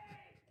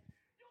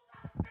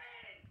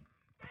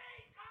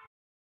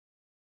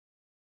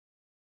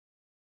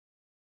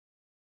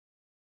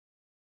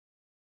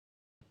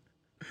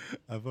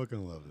 I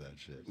fucking love that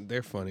shit.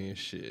 They're funny as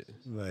shit.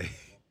 Like,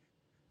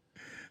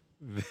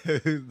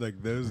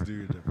 like those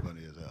dudes are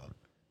funny as hell.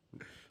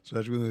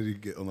 Especially when they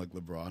get on like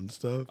LeBron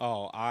stuff.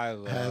 Oh, I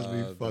love Has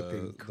me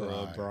the cry.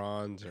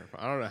 LeBrons.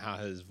 I don't know how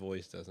his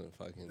voice doesn't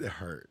fucking. It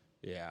hurt.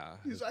 Yeah.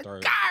 He's his like,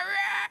 throat- Kyrie!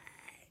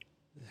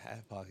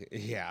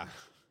 Yeah.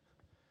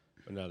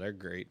 But no, they're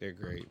great. They're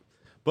great.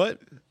 But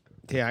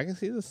yeah, I can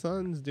see the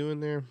Suns doing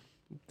their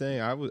thing.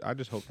 I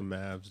just hope the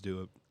Mavs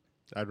do it.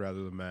 I'd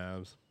rather the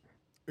Mavs.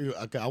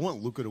 Okay, I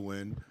want Luka to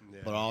win, Yeah.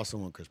 but I also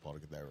want Chris Paul to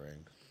get that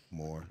ring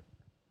more.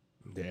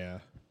 Yeah.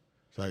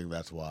 So I think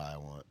that's why I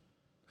want.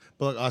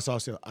 But like,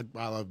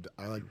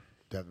 I like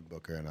Devin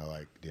Booker and I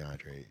like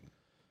DeAndre Ayton.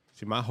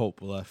 See, my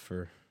hope left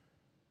for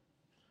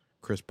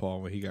Chris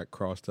Paul when he got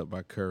crossed up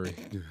by Curry.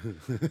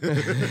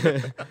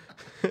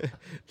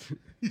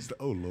 He's the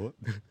Lord.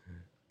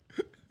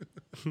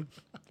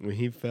 When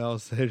he fell,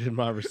 so did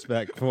my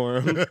respect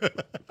for him.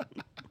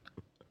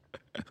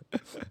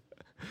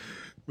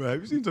 Bro,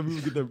 have you seen some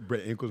people get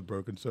their ankles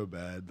broken so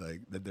bad,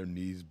 like that their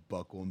knees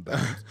buckle and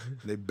bounce?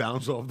 They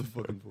bounce off the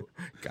fucking floor.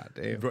 God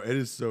damn. Bro, it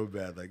is so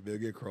bad. Like they'll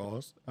get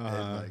crossed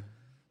and like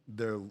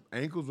their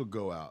ankles will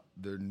go out,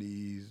 their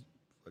knees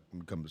like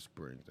become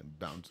springs and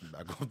bouncing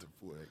back off the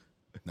floor.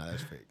 Like, nah,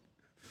 that's fake.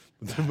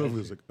 But the movie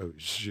was like, oh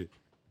shit.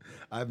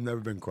 I've never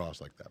been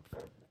crossed like that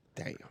before.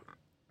 Damn.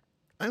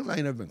 I ain't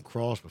never been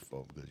crossed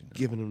before because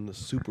Giving him the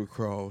super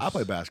cross. I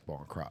play basketball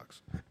in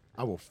Crocs.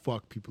 I will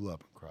fuck people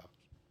up in Crocs.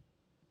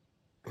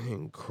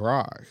 in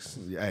Crocs.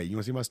 Yeah, hey, you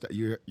want to see my stat?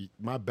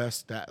 My best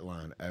stat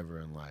line ever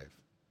in life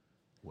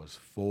was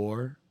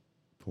 4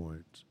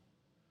 points,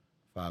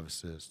 5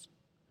 assists,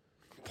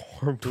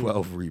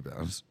 12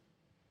 rebounds.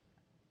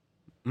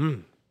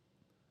 I'm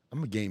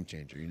a game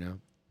changer, you know.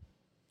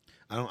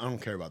 I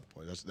don't care about the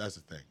points. That's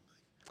the thing.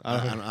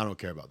 I don't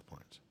care about the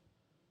points.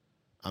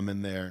 I'm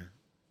in there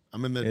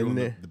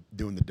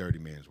doing the dirty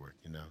man's work,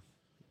 you know.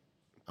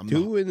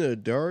 Doing the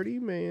dirty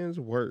man's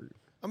work.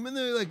 I'm in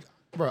there like,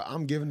 bro.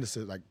 I'm giving this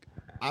like,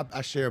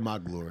 I share my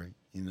glory,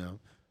 you know.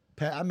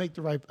 I make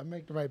the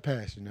right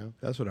pass, you know.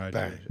 That's what I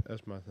Bang. do.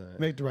 That's my thing.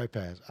 Make the right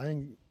pass.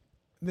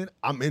 Then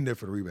I'm in there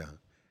for the rebound.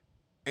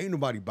 Ain't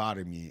nobody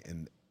bothering me,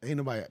 and ain't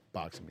nobody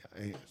boxing me.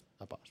 It's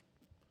not possible.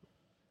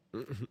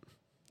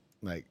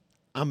 Like,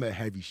 I'm a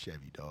heavy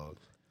Chevy, dog.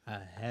 A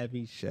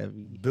heavy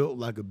Chevy. Built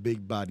like a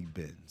big body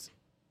Benz.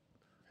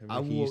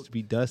 He used to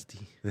be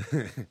dusty.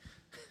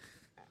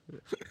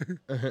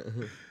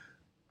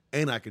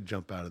 And I could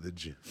jump out of the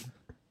gym.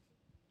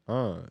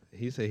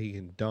 He said he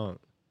can dunk,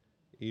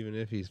 even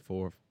if he's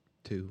 4'2".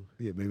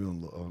 Yeah, maybe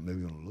on a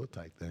little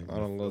tight thing. On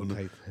a little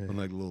tight thing. On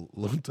like a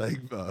little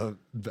tight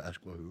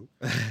basketball hoop.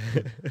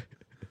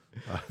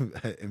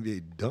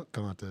 NBA dunk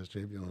contest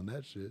champion on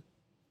that shit.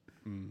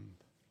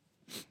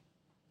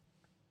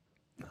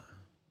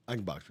 I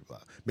can box people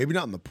out. Maybe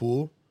not in the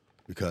pool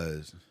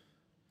because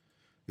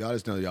y'all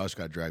just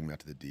got to drag me out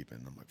to the deep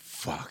end. I'm like,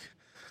 fuck.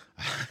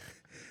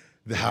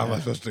 How am I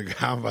supposed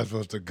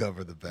to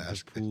cover the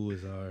basket? The pool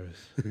is ours.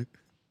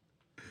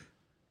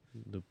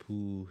 The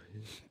pool.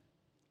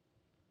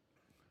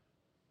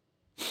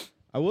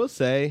 I will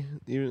say,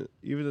 even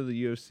though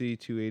the UFC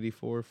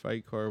 284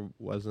 fight card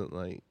wasn't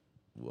like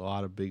a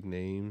lot of big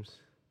names,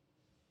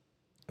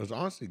 It was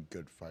honestly a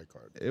good fight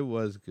card. it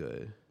was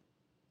good.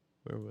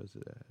 Where was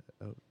it at?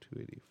 Oh,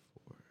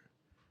 284.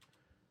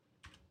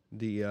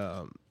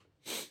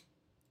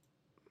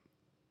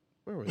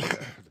 Where was it?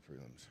 The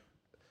prelims.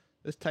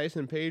 This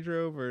Tyson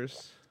Pedro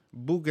versus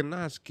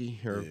Buganaski.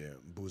 Yeah,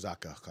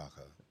 Buzaka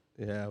Kaka.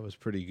 Yeah, it was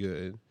pretty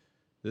good.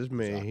 This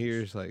man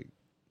here is like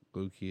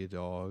low-key a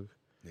dog.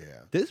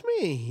 Yeah. This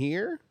man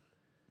here,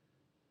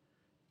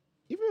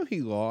 even though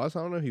he lost,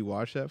 I don't know if he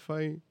watched that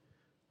fight.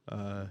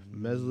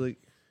 Meslik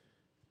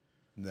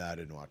Nah, I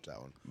didn't watch that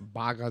one.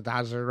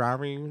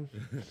 Bagadazarami.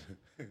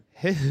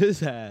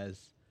 His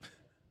ass.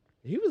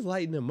 He was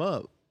lighting him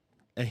up.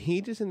 And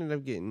he just ended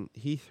up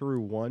he threw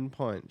one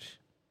punch,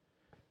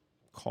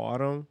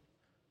 caught him,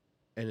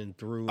 and then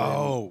threw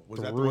Oh, was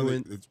that the one?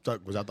 in.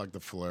 Was that like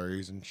the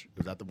flurries and?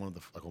 Was that the one with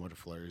the like a bunch of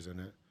flurries in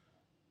it?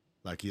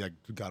 Like he like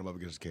got him up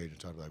against his cage and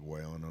started like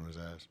wailing on his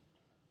ass.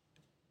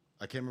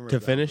 I can't remember To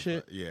if that finish was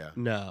it? Yeah.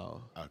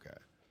 No. Okay.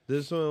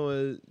 This one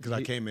was Because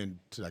I came in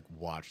to like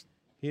watch.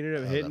 he ended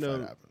up how hitting that fight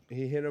him. happened.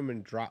 He hit him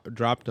and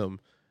dropped him,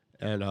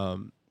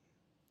 and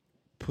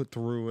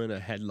threw in a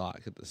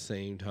headlock at the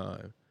same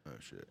time, Oh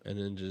shit. and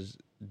then just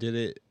did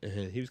it.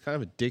 And he was kind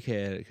of a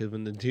dickhead because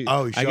when the dude,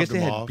 Oh, he I guess shoved they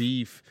him had off?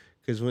 beef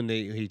because when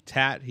he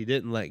tapped, he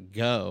didn't let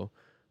go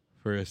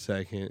for a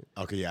second,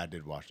 Okay, yeah, I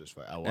did watch this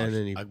fight. I watched. and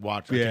then he I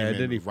watched. I yeah, came and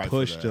in then he right for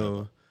pushed the-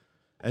 him,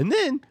 and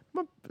then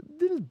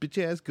his bitch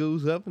ass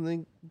goes up and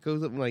then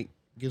goes up and like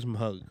gives him a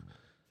hug.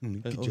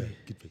 Good Like, job. oh,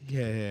 Good fight.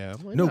 Yeah.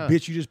 I'm like, No, nah.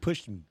 bitch, you just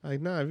pushed me.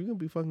 Like, nah, if you're gonna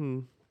be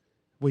fucking.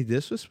 Wait,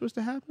 this was supposed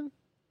to happen?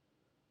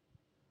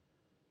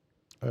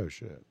 Oh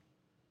shit.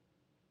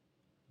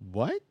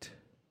 What?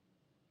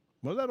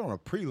 Was that on a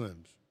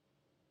prelims?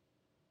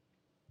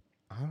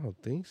 I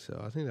don't think so.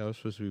 I think that was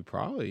supposed to be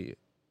probably.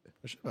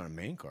 That should have been a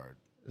main card.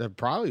 That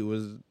probably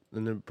was.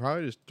 And then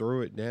probably just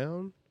threw it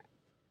down.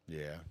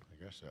 Yeah,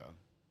 I guess so.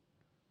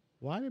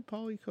 Why did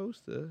Paulie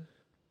Costa?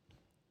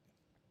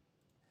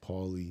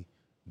 Paulie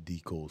Di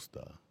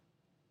Costa.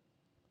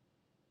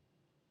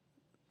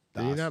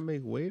 Did he not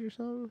make weight or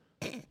something?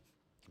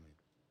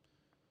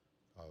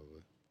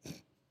 Probably.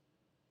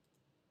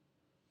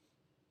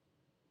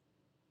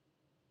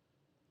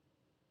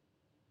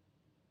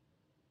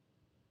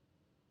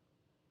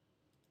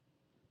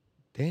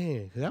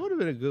 Damn, 'cause that would have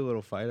been a good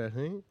little fight, I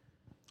think.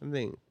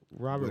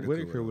 Robert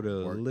Whitaker would have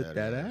would've worked lit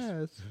that that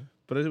ass. ass.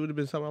 But it would have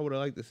been something I would have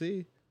liked to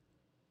see.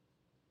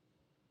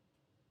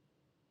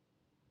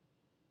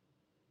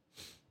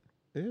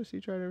 Yes, he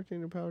tried everything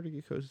in their power to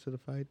get closer to the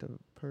fight. The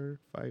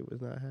fight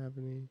was not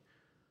happening.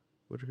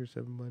 Whitaker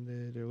said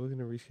Monday they're looking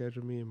to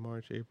reschedule me in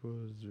March, April.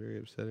 It was very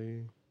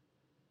upsetting.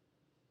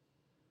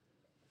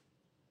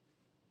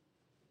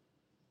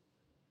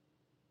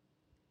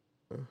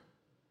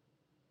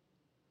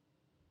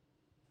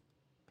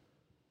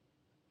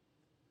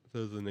 So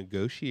it was a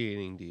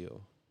negotiating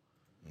deal,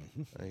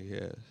 I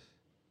guess.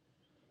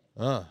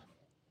 Well,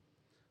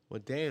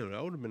 damn,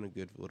 that would have been a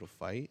good little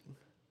fight.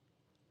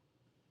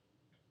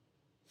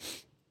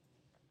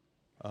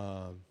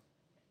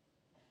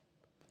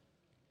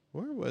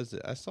 Where was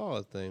it? I saw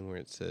a thing where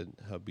it said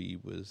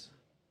Habib was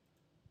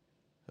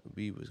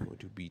going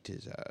to beat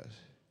his ass.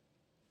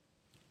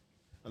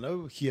 I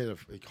know he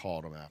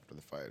called him after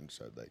the fight and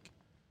said, like,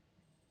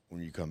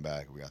 when you come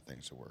back, we got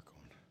things to work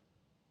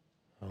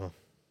on. Oh.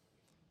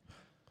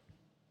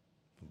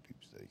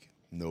 People's like,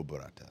 no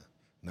barata.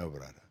 No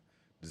barata.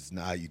 This is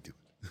not how you do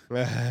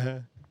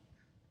it.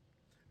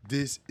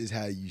 This is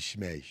how you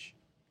smash.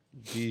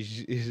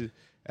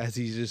 As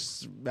he's just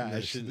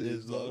smashing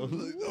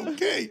Islam.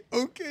 Like,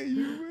 okay,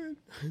 you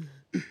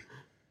win.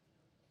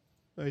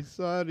 I'm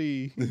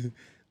sorry.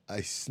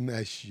 I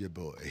smash your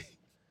boy.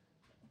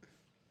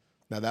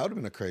 Now, that would have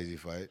been a crazy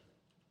fight.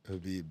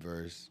 Habib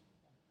versus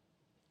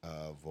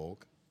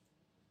Volk.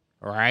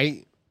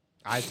 Right?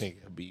 I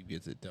think Habib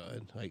gets it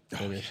done. Like,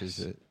 finishes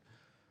yes. it.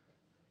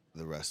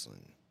 The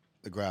wrestling.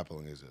 The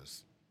grappling is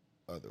just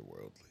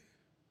otherworldly.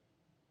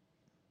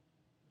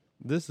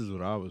 This is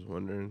what I was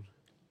wondering.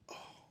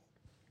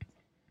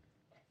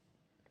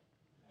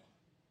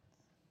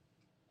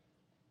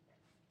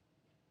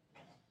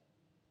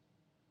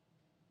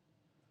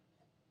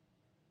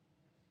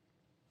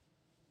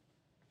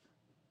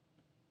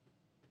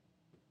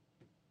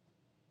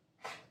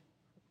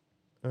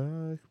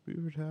 Could be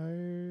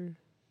retired.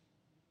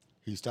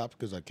 He stopped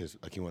because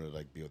he wanted to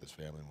like be with his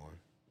family more,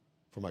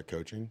 for my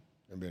coaching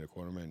and being a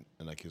cornerman,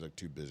 and like he was like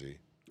too busy.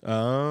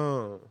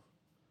 Oh.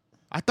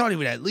 I thought he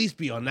would at least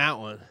be on that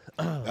one.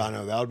 I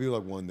know that would be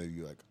like one that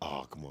you like.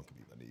 Oh, come on,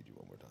 Khabib, I need you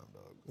one more time,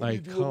 dog. I Like,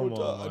 need you one more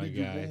come on, time. I my need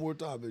you guy. one more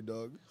time, big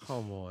dog.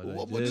 Come on. One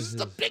like, more- this is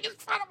the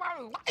biggest fight of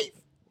my life.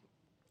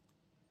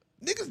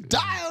 Niggas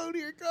die out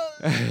here,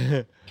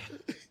 cuz.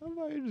 I'm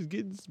out here just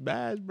getting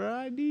smashed, bro.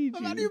 I need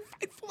I'm you. out here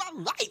fighting for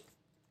my life.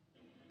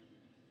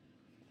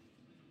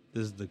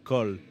 This is the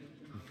call.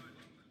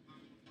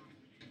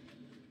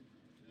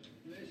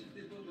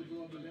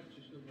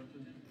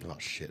 Oh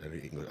shit! I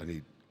need English. I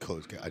need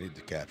closed. I need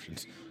the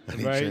captions. I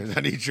need. Right.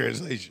 I need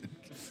translation.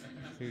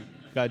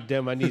 God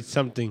damn, I need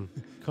something.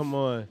 Come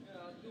on.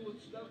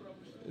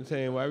 And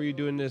saying, why were you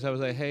doing this? I was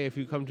like, hey, if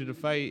you come to the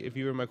fight, if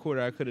you were in my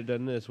corner, I could have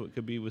done this, what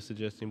Khabib was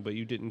suggesting, but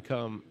you didn't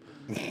come.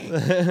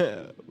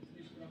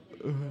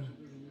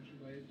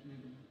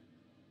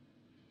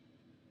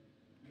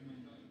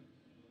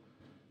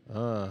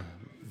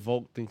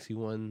 Volk thinks he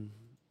won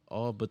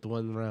all but the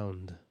one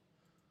round.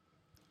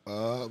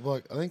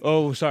 Look, I think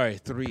Oh, sorry,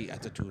 3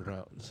 after 2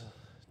 rounds.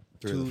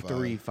 3 of 2, the 5.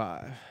 3,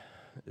 5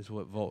 is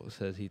what Volk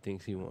says he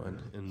thinks he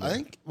won. In I the-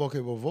 think. Well,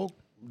 Volk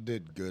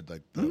did good.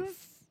 Like the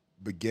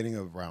beginning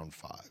of round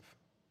 5.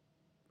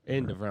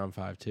 end of round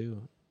 5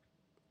 too.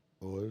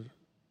 What was it?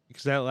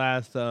 Because that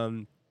last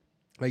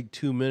like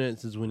 2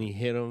 minutes is when he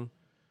hit him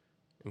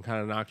and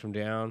kind of knocked him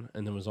down,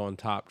 and then was on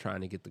top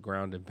trying to get the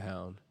ground and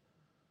pound.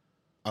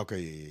 Okay,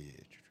 yeah.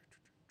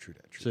 True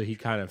that. So he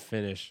kind of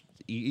finished.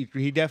 He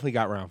definitely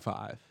got round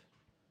 5.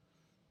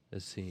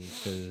 Let's see,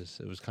 because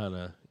it was kind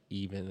of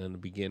even in the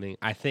beginning.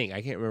 I think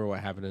I can't remember what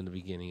happened in the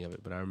beginning of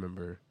it, but I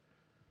remember.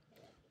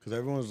 Because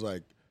everyone's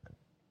like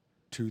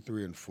 2,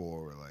 3, and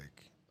 4 were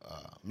like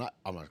I'm not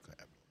gonna.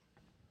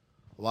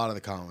 A lot of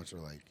the comments were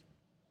like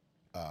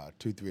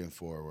 2, 3, and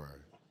 4 were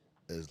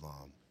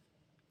Islam,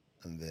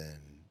 and then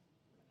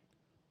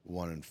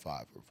 1 and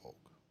 5 were Volk.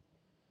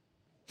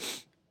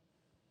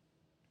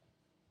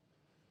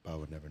 But I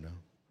would never know.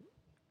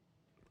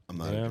 I'm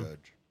not Yeah. a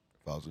judge.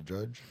 If I was a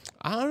judge,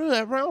 I don't know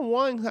that round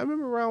one. I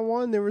remember round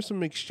one there were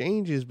some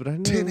exchanges, but I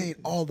know 10 ain't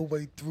all the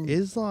way through.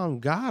 Islam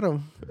got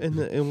him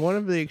in one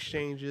of the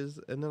exchanges,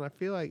 and then I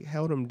feel like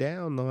held him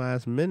down the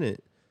last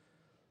minute.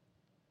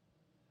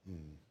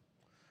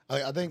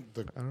 I think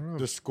don't know.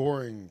 the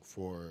scoring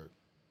for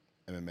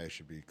MMA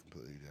should be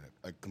completely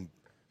different.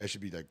 It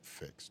should be like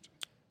fixed.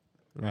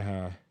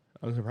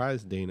 I'm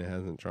surprised Dana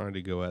hasn't tried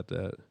to go at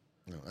that.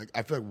 You know, like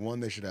I feel like one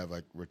they should have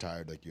like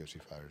retired like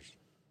UFC fighters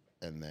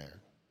in there,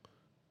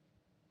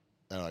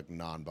 and like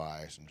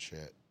non-biased and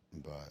shit,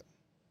 but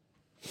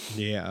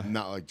Yeah,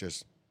 not like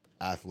just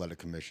athletic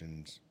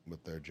commissions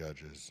with their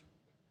judges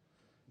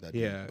that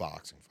Yeah. do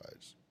boxing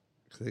fights.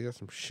 'cause they got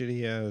some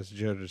shitty ass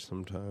judges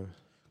sometimes.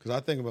 Because I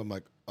think about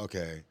like,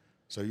 okay,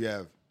 so you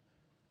have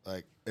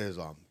like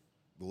Islam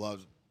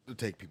loves to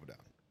take people down.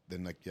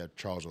 Then like you have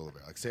Charles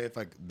Oliveira. Like say if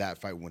like that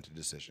fight went to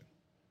decision.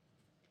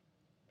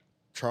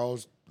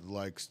 Charles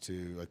likes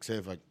to like say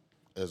if like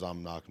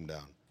Islam knocked him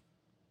down,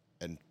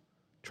 and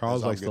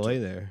Charles Islam likes to gets lay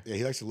on- there Yeah,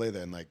 he likes to lay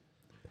there and like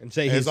and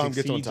say he Islam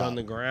gets on succeeds on top.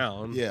 the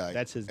ground. yeah, like,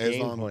 that's his game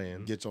Islam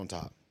plan. gets on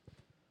top.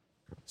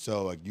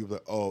 So like you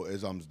like, oh,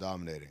 Islam's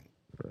dominating,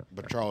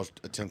 but Charles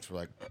attempts for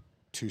like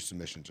 2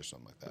 submissions or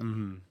something like that.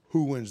 Mm-hmm.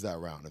 Who wins that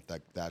round? If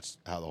that's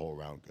how the whole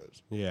round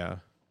goes. Yeah.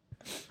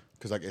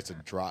 Because like it's a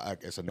draw,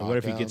 like, it's a And knockdown. what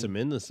if he gets him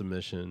in the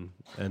submission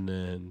and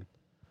then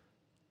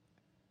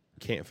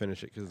can't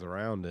finish it because the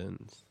round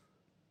ends?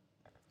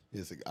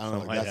 It's like, I don't know.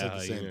 Something Like, like that's like that,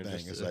 the you same know, thing.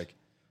 just It's to- like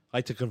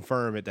Like to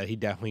confirm it that he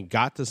definitely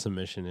got the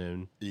submission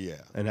in,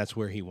 yeah. and that's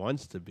where he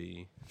wants to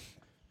be.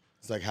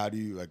 It's like how do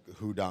you like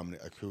who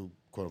dominate like who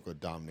quote unquote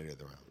dominated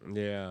the round?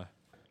 Yeah.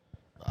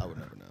 I would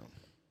never know.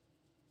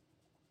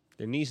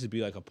 There needs to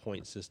be like a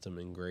point system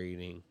in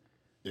grading.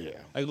 Yeah.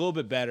 Like a little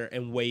bit better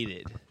and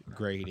weighted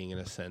grading in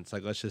a sense.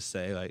 Like let's just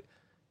say like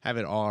have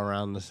it all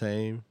around the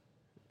same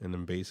and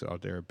then base it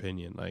off their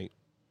opinion. Like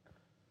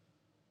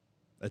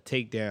a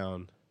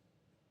takedown.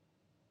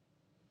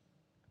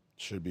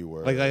 Should be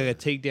where Like a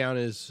takedown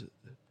is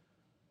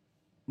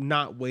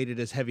not weighted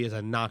as heavy as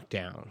a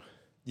knockdown.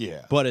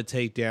 yeah. But a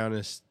takedown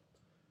is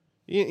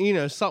you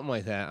know, something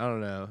like that. I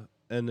don't know.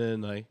 And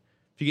then like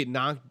if you get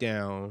knocked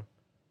down,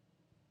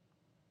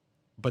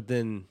 but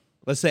then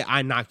let's say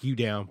I knock you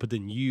down, but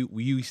then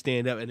you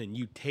stand up and then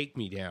you take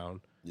me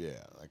down.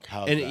 Yeah. Like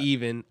how And that,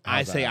 even I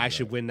how's that say I happen?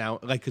 should win now,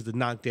 like because the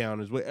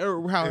knockdown is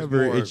or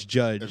however it's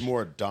judged. It's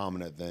more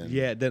dominant than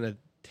Yeah, than a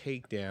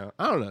takedown.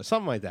 I don't know,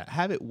 something like that.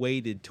 Have it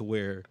weighted to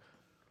where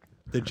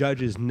the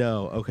judges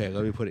know. Okay,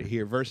 let me put it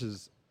here.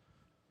 Versus,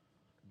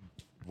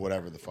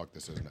 whatever the fuck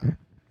this is now.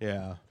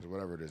 yeah, 'Cause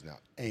whatever it is now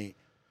ain't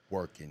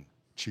working,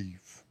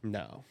 Chief.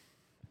 no,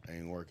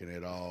 Ain't working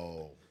at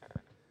all.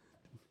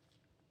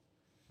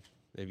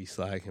 they be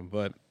slacking.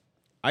 But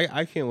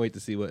I can't wait to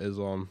see what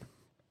Islam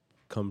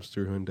comes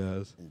through and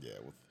does. Yeah.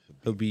 With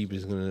Habib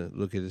is gonna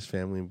look at his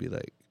family and be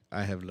like,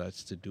 "I have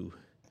lots to do."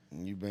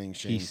 you bring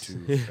shame He's-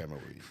 to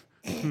family.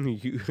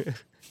 You-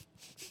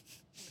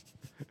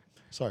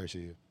 Sorry, see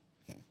you.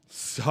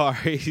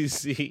 Sorry to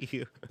see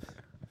you.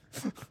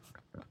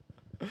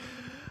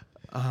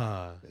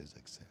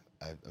 It's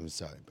like, I'm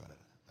sorry about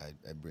it.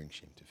 I bring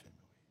shame to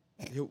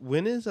family.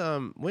 When is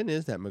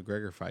that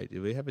McGregor fight?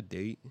 Do we have a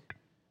date?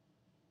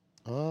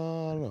 I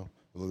don't know.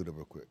 We'll look it up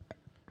real quick.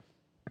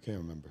 Can't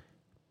remember.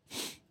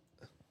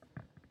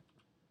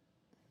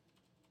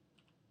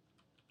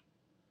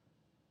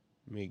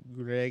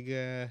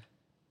 McGregor.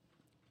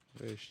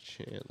 Where's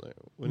Chandler?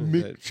 When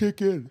is that?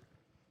 McChicken.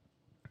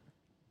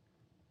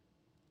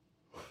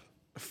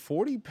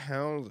 40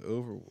 pounds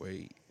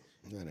overweight.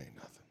 That ain't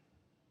nothing.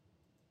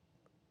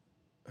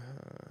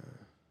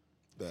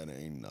 That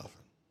ain't nothing.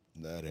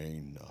 That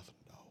ain't nothing,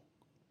 dog.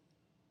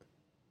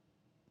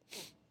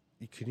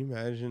 Can you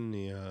imagine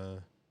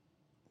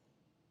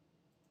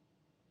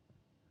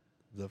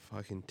the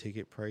fucking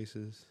ticket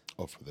prices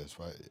Oh, for this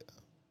fight,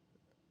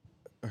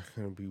 yeah. are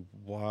gonna be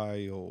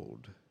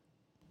wild.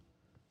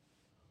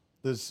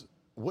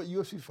 What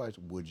UFC fights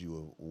would you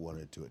have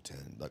wanted to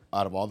attend? Like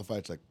out of all the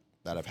fights like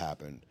that have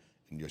happened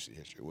in UFC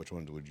history, which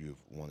ones would you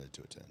have wanted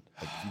to attend?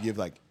 Like if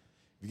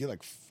you get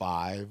like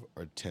 5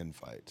 or 10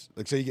 fights.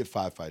 Like say you get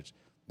 5 fights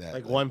that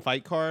Like one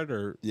fight card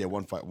or yeah,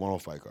 one whole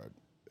fight card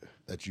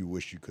that you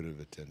wish you could have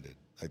attended.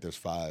 Like there's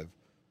 5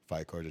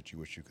 fight cards that you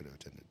wish you could have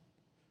attended.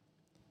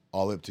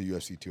 All up to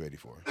UFC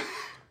 284.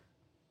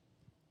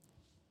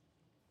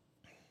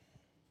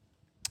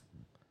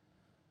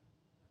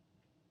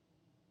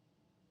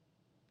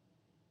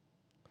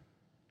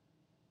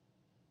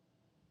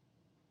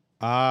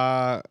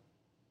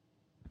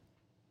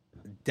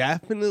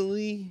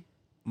 definitely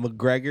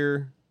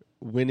McGregor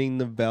winning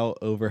the belt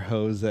over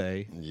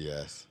Jose.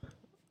 Yes,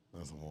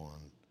 that's one.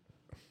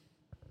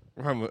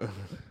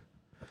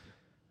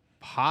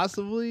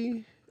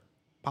 Possibly,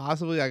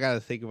 I got to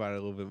think about it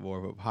a little bit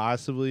more, but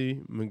possibly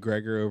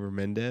McGregor over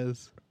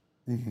Mendez.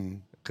 Mm-hmm.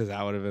 Because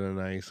that would have been a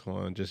nice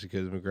one, just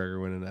because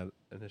McGregor winning that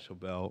initial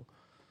belt.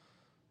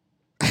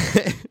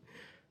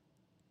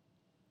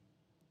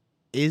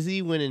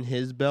 Izzy winning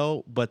his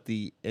belt, but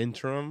the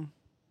interim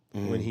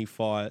when he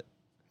fought.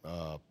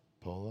 Paula.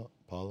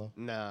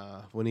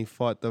 Nah, when he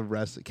fought the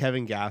rest,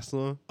 Kevin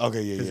Gastelum.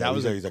 Okay, yeah. That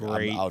was a he's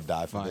great I'll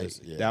die for fight. this.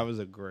 Yeah. That was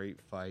a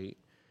great fight.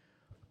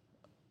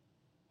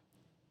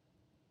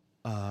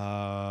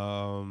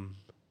 Because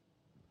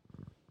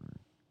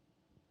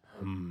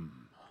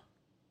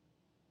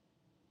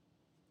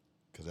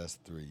that's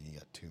 3. You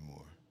got 2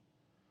 more.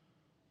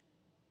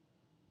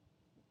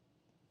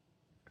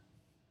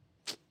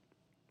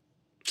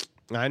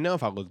 I know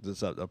if I look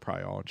this up, they'll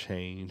probably all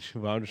change.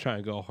 But I'm just trying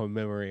to go from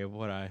memory of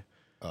what I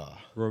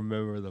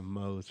remember the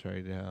most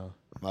right now.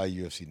 My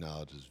UFC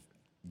knowledge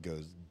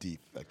goes deep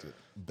back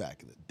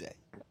in the day.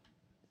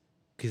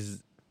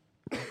 Because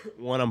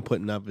one I'm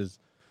putting up is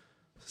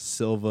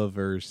Silva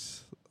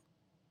versus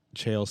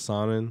Chael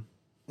Sonnen.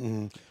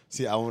 Mm-hmm.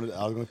 See, I was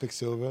going to pick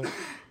Silva,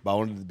 but I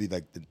wanted it to be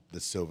like the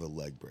Silva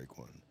leg break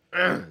one.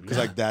 Because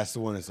like that's the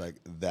one that's like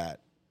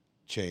that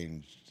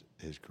changed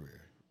his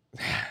career.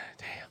 Damn.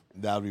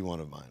 That would be one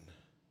of mine.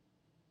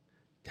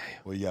 Damn.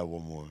 Well, you got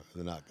one more.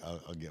 Then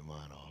I'll get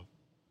mine off.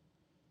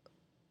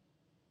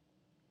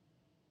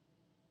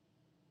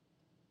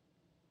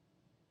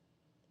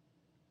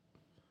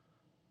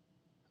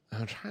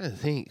 I'm trying to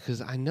think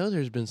because I know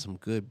there's been some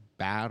good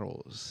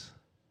battles,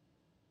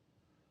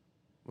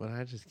 but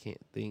I just can't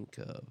think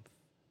of.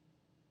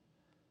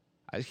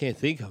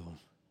 Them.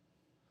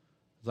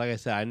 Like I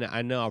said,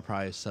 I know I'll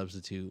probably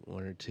substitute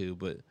 1 or 2,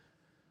 but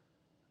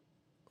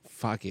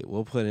fuck it,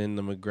 we'll put in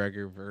the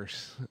McGregor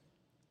versus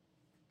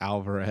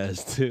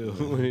Alvarez too.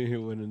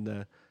 Winning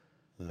the.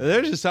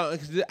 There's just something.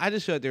 'Cause I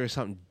just feel like there was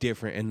something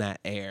different in that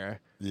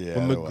air. Yeah,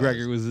 when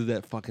McGregor was in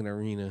that fucking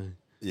arena.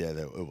 Yeah,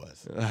 it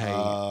was.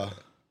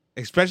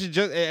 Especially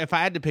just if I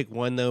had to pick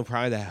one though,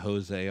 probably that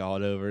Jose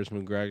Aldo versus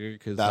McGregor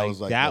because that was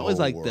like that was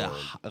like that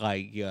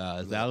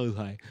was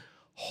like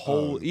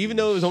whole. Even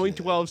though it was only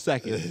 12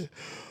 seconds,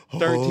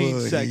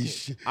 13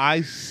 seconds,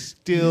 I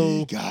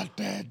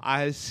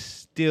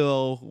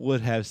still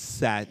would have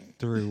sat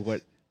through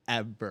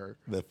whatever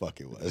the fuck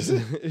it was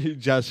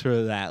just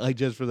for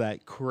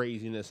that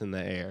craziness in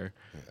the air.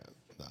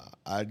 Yeah,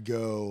 I'd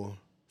go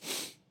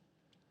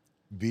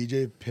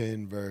BJ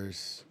Penn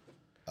versus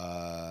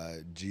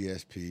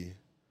GSP.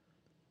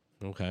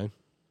 Okay.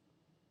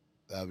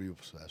 That'd be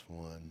that's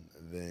one.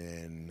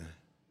 Then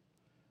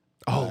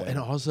and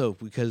also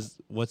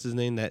because what's his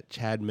name? That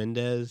Chad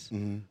Mendez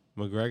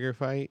McGregor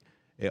fight.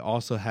 It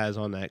also has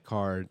on that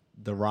card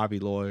the Robbie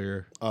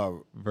Lawyer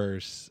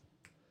versus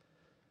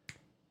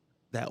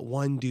that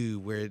one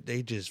dude where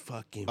they just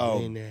fucking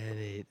went at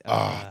it.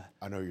 I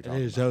know what you're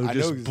talking about. I know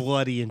just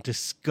bloody and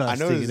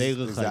disgusting. I know they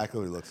look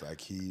exactly what he looks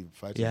like. He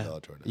fights in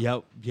Bellator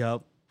Yep.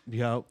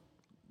 now.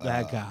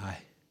 That guy.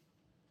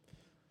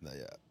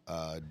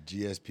 Yeah.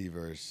 GSP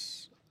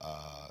versus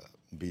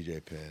BJ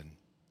Penn.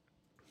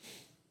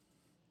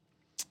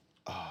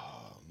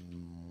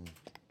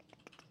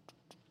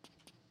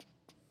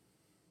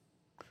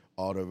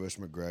 Aldo versus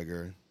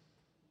McGregor.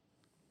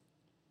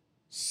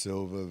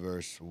 Silva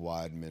versus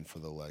Weidman for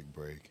the leg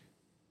break.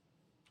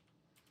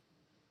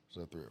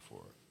 So 3 or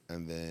 4.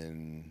 And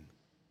then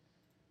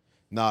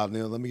let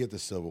me get the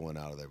Silva one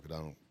out of there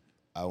because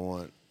I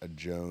want a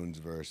Jones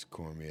versus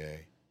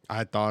Cormier.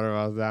 I thought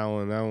about that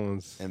one. That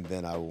one's. And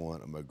then I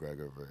want a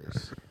McGregor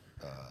versus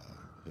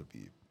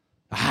Habib.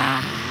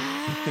 That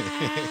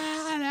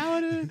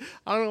one.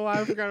 I don't know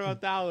why I forgot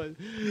about that one.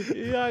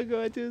 You're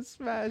going to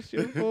smash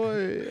your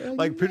boy.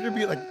 Like picture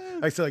be like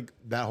I said, like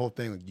that whole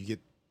thing. Like you get,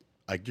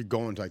 like you're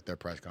going to like their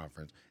press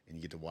conference and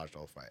you get to watch the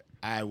whole fight.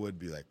 I would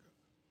be like,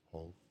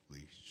 holy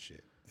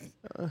shit.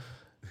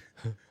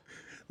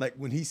 Like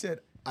when he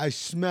said, "I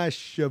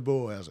smashed your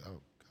boy," I was like,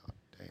 oh god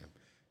damn.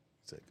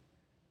 It's like,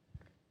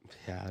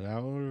 yeah,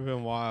 that would have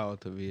been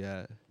wild to be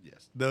at.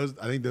 Yes,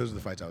 I think those are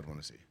the fights I would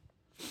want to see.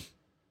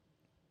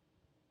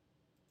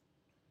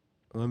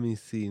 Let me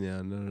see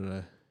now.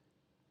 No.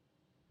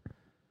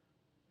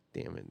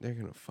 Damn it, they're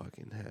gonna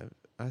fucking have.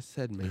 I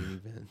said main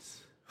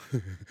events.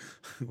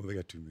 Well, they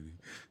got too many.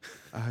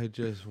 I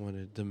just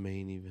wanted the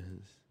main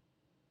events.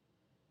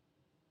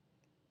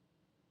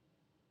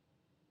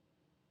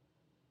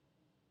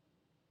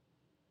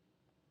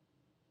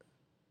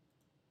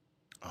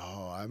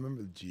 Oh, I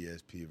remember the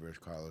GSP versus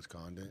Carlos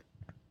Condit.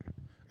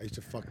 I used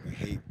to fucking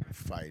hate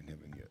fighting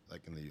him in the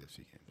UFC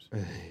games.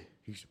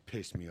 He used to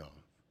piss me off.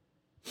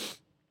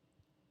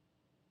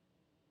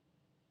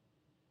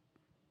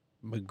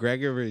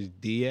 McGregor versus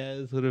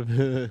Diaz would have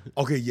been.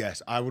 Okay,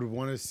 yes, I would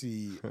want to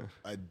see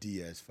a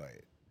Diaz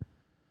fight.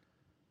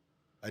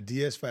 A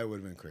Diaz fight would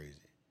have been crazy.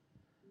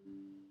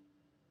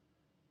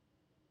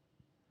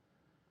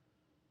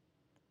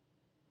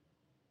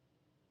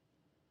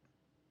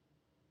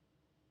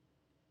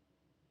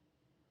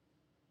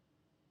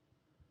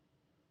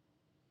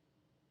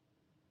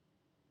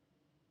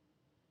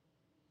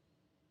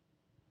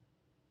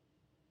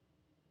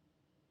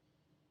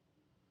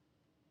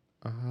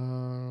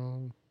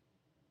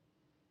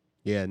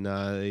 Yeah,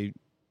 nah,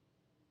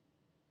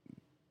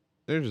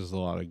 there's just a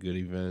lot of good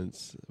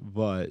events,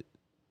 but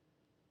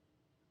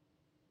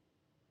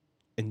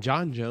and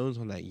John Jones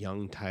on that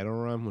young title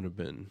run would have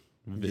been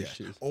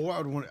vicious. Yeah.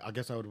 Or I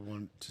guess I would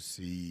want to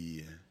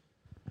see.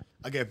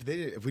 Again,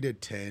 if we did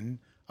 10,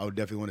 I would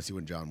definitely want to see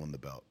when John won the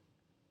belt.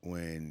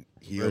 When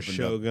he Or opened up.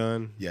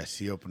 Shogun. Yes,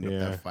 he opened up Yeah.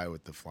 that fight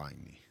with the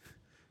flying knee.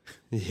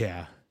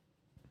 Yeah.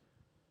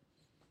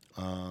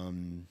 I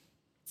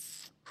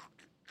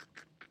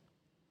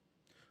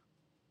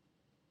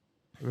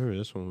remember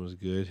this one was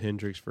good.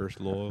 Hendricks versus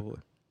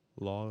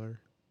Lawler.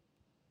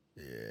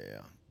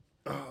 Yeah.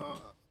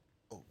 Oh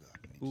God. I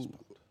need to spell.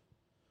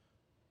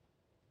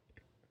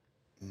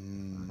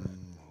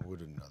 What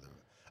another?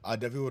 I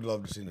definitely would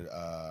love to see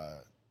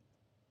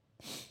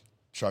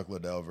Chuck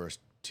Liddell versus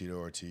Tito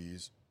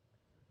Ortiz.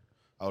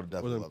 I would With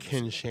definitely them love to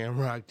Ken see.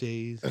 Shamrock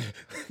days.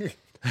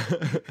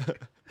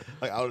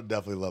 Like, I would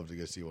definitely love to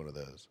go see one of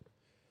those.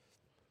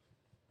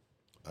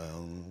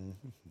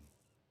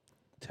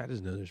 I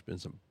just know there's been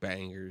some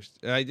bangers.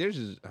 Like, there's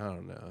just, I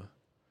don't know.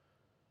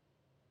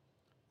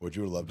 Would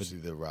you love to see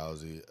the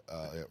Rousey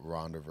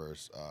Ronda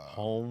versus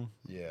Home.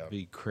 Yeah,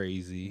 Be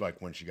crazy.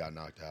 like when she got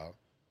knocked out.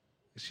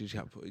 She's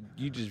got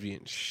you just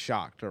being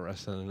shocked the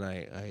rest of the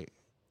night. Like,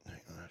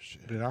 Like, oh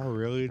shit. did I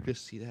really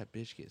just see that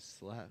bitch get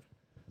slapped?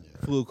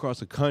 Yeah. Flew across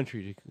the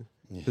country.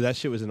 So that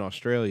shit was in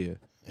Australia.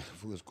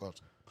 Flew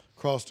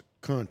across the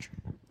country.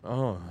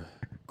 Oh.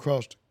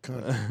 Across the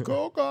country.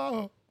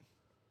 Go.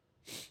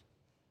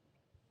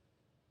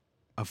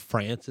 A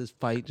Francis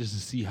fight just to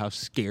see how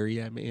scary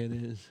that man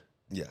is.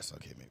 Yes,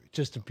 okay, maybe.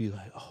 Just to be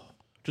like, oh,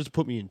 just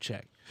put me in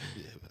check.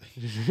 Yeah, but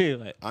Just be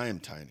like, I am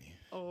tiny.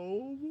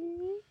 oh.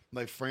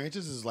 Like,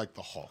 Francis is like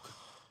the Hulk.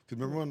 Because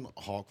remember when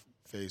Hulk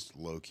faced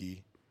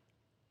Loki?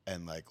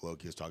 And, like,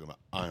 Loki was talking about,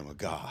 I'm a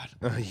god.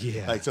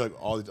 Yeah. Like, so,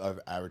 like, all these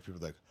other average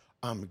people are like,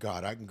 I'm a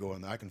god. I can go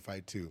in there. I can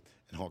fight, too.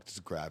 And Hulk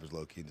just grabs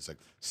Loki and just, like,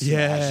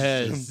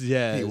 smashes him.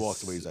 Yes. He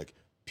walks away. He's like,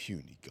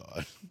 puny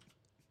god.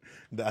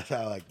 That's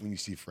how, like, when you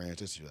see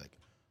Francis, you're like,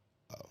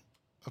 oh,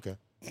 okay.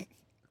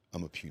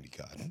 I'm a puny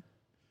god.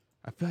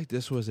 I feel like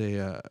this was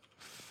a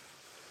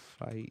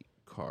fight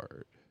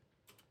card.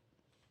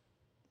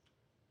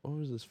 What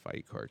was this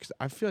fight card? Because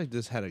I feel like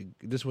this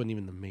wasn't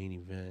even the main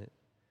event.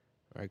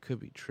 Or I could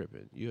be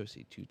tripping.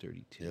 UFC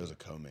 232. Yeah, it was a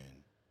co-main.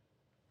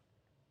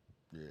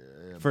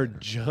 Yeah. For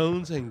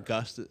Jones and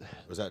Gustus.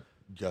 Was that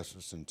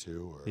Gustafson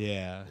too? Or?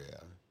 Yeah. Yeah.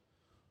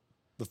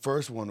 The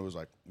first one was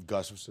like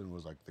Gustafson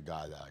was like the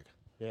guy that like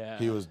Yeah.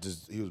 he was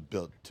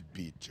built to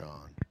beat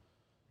John,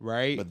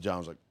 Right? but John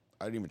was like,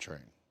 I didn't even train.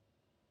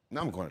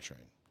 Now I'm going to train,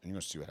 and you're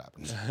gonna see what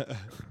happens.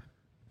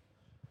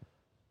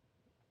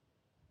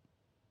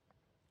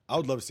 I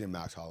would love to see a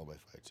Max Holloway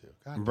fight too.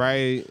 God.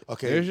 right.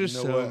 Okay, There's just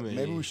you know so what? many.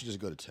 Maybe we should just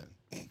go to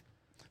 10.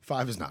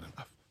 5 is not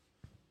enough.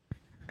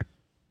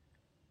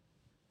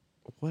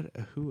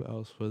 Who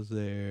else was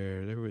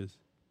there? There was.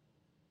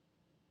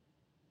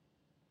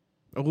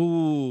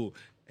 Ooh,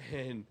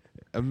 and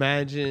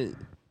imagine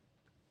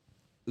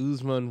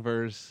Usman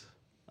versus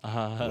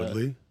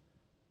Woodley,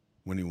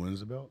 when he wins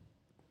the belt,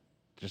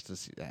 just to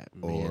see that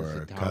or man's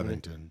dominant.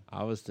 Covington.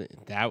 I was thinking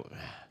that.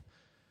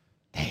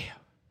 Damn.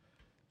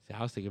 See,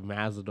 I was thinking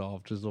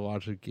Mazadov just to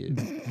watch a kid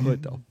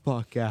put the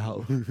fuck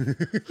out.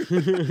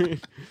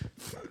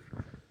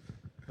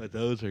 But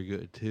those are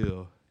good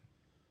too.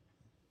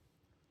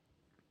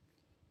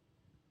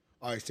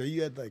 All right, so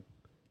you had like,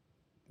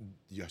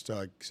 so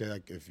like say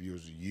like if it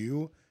was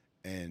you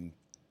and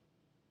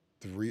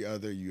 3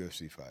 other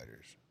UFC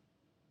fighters,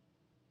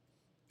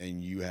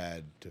 and you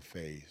had to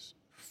face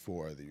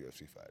 4 other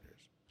UFC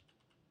fighters.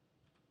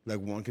 Like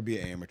one could be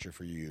an amateur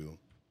for you,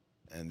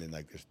 and then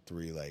like there's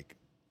 3 like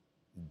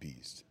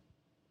beasts,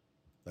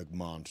 like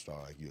monster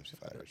like UFC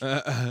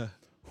fighters.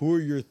 Who are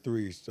your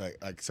 3? So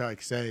like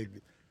say,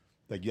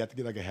 like you have to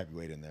get like a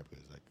heavyweight in there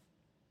because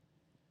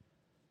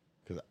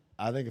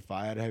I think if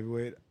I had a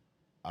heavyweight,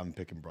 I'm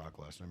picking Brock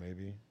Lesnar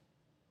maybe,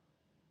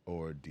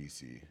 or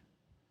DC.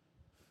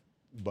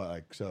 But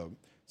like so,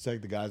 say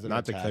like the guys that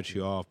Not to attack cut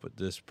you off, but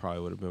this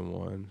probably would have been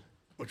one.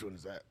 Which one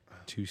is that?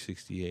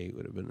 268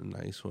 would have been a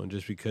nice one,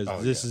 just because Oh,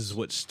 this yes. is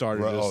what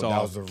started That us was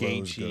off. the Rose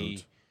Gaethje,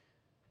 goat.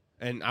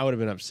 and I would have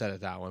been upset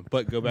at that one.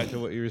 But go back to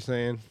what you were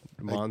saying,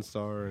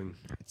 Monstar and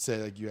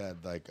Say like you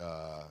had like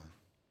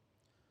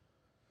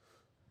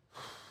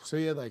so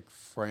you had like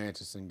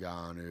Francis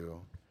Ngannou.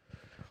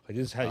 like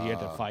this is how you had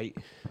to fight.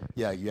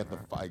 Yeah, you have to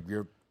fight.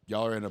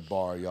 Y'all are in a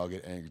bar. Y'all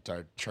get angry,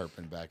 start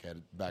chirping back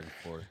and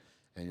forth,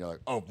 and you're like,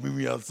 "Oh, meet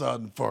me outside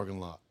in the parking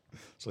lot."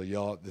 So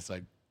y'all, it's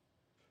like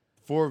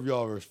 4 of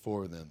y'all versus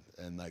 4 of them,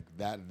 and like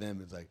that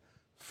them is like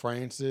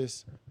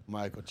Francis,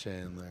 Michael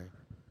Chandler,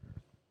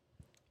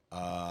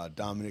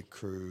 Dominic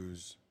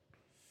Cruz.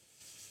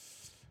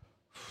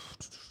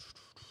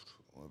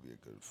 What would be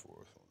a good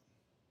 4th one?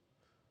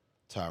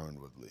 Tyron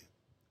Woodley,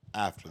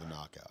 after the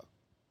knockout.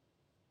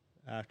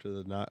 After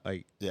the not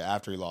like, Yeah,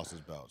 after he lost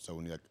his belt. So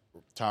when you like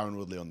Tyron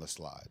Woodley on the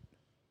slide,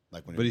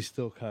 like when but he's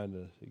still kind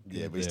of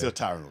but he's still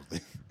Tyron Woodley.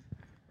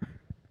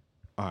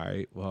 All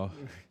right, well,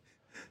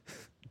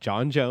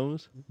 John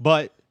Jones,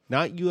 but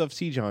not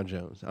UFC John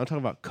Jones. I'm talking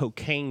about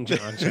cocaine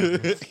John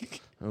Jones.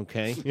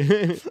 Okay.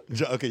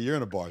 Okay, you're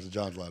in a bar, so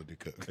John's allowed to do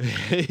coke.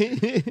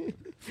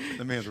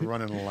 The man's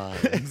running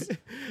lines.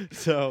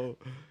 So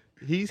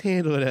he's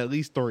handling at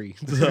least 3.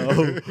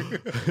 So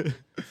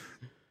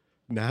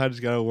now I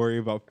just gotta worry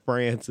about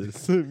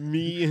Francis,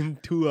 me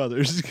and 2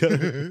 others.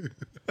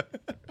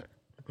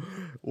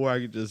 Or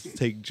I could just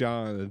take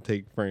John and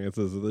take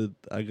Francis, and then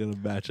I'm gonna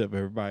match up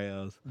everybody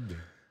else.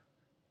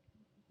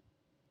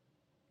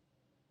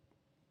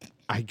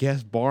 I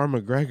guess Bar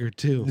McGregor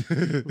too.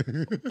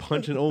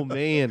 Punching old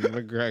man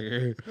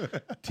McGregor.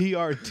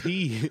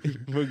 TRT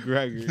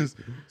McGregor. Just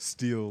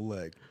steel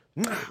leg.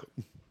 I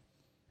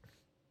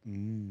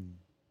don't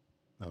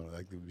know,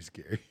 that could be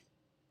scary.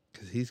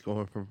 Because he's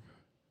going from.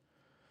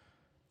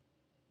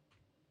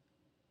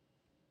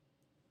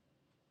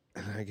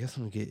 And I guess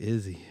I'm gonna get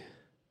Izzy.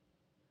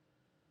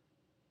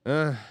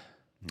 No,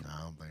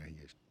 I don't think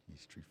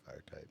he's Street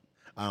Fighter type.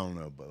 I don't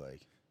know, but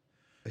like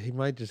He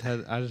might just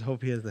have. I just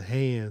hope he has the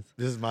hands.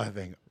 this is my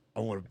thing.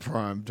 I want to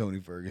prime Tony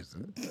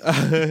Ferguson.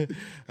 A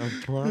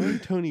prime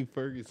Tony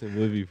Ferguson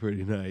would be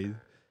pretty nice.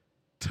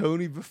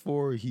 Tony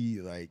before he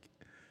like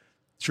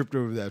tripped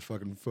over that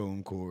fucking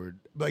phone cord.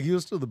 Like he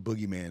was still the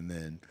boogeyman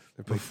then.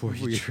 Before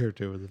he tripped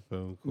over the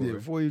phone cord. Yeah,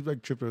 before he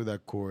like tripped over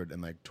that cord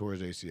and like tore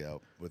his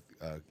ACL with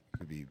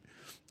Khabib.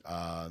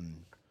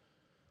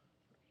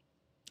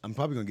 I'm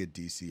probably gonna get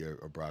DC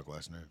or Brock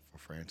Lesnar for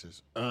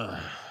Francis.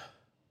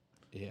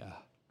 Yeah.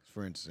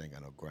 Francis ain't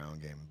got no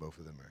ground game, and both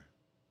of them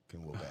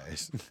can whoop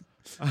ass.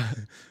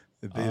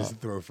 If they just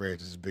throw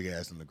Francis' big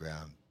ass on the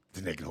ground,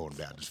 then they can hold him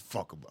down. Just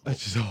fuck him up.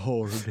 Just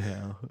hold him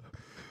down.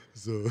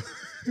 So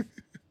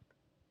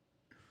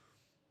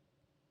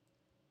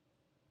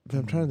But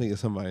I'm trying to think of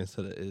somebody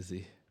instead of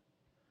Izzy.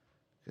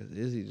 Because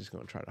Izzy just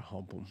going to try to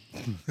hump him.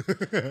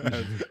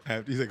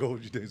 after he's like, "Oh,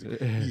 what you doing?" He's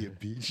like, "Yeah,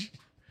 bitch."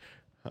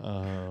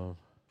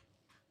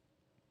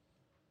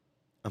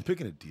 I'm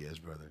picking a Diaz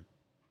brother.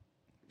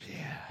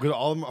 Yeah. Because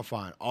all of them are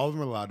fine. All of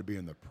them are allowed to be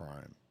in their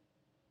prime.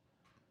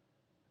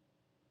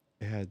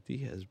 Yeah,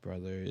 Diaz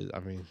brother is, I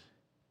mean,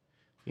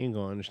 you ain't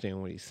going to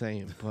understand what he's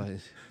saying, but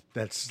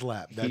That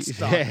slap, that He-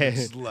 stop, that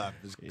slap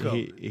is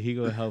coming. he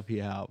going to help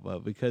you out.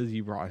 But because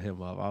you brought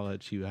him up, I'll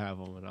let you have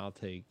him, and I'll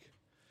take.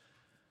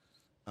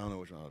 I don't know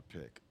which one I would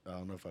pick. I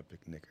don't know if I'd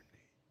pick Nick or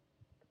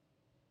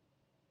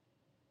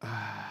Nate.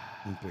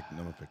 I'm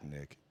gonna pick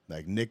Nick.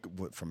 Like Nick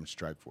went from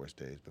Strikeforce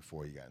days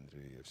before he got into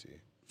the UFC.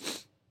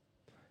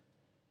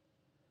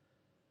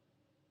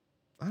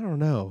 I don't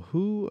know.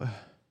 Who?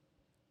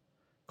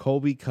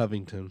 Colby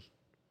Covington.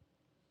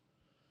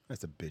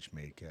 That's a bitch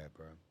made cat,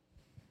 bro.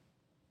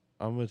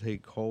 I'm going to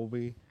take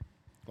Colby.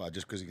 Well,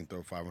 just because he can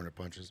throw 500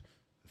 punches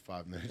in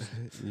 5 minutes.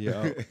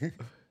 Yeah.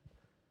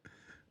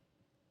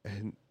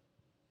 And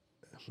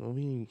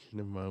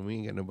never mind. We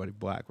ain't got nobody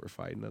black we're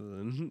fighting other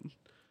than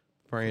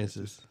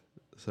Francis.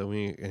 So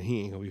he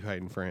ain't gonna be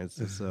fighting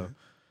Francis. So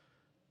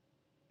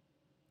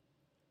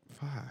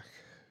fuck.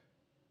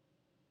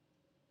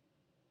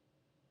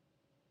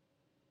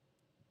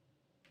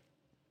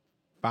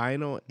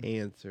 Final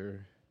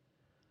answer.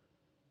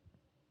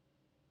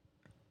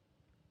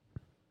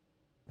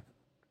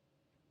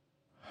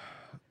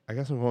 I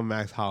guess I'm going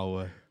Max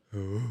Holloway.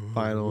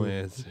 Final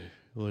answer.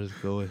 We'll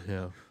just go with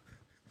him.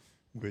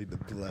 Wait to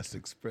bless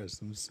express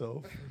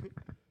himself.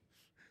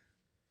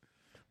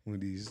 When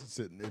he's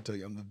sitting there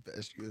telling you I'm the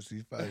best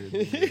UFC fighter in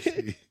the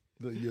UFC.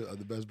 You're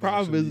the best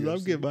Problem is, boxer in the I'm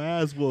UFC. getting my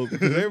ass whooped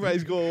because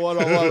everybody's going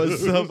one-on-one with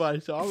somebody,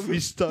 so I'm gonna be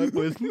stuck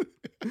with,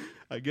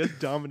 I guess,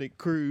 Dominic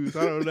Cruz.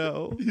 I don't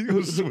know. He's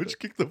gonna switch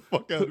kick the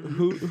fuck out of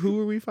you. Who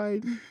are we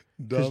fighting?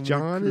 Because Dominic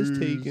John Cruz. is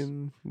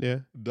taking,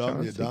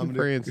 John's taking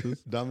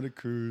Francis. Dominic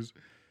Cruz,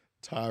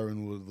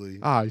 Tyron Woodley.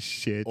 Ah,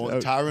 shit.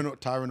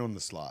 Tyron on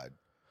the slide.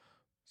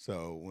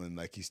 So when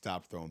like he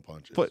stopped throwing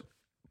punches. But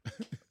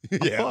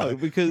fuck,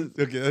 because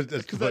okay,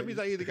 that's that means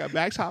I either got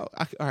Max Holloway.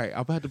 All right,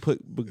 I'm about to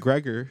put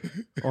McGregor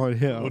on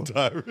him, on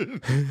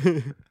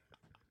Tyron.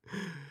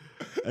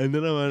 and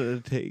then I'm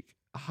going to take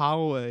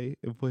Holloway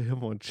and put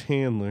him on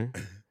Chandler.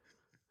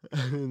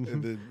 And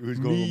then who's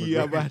going Me,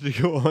 on I'm about to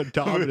go on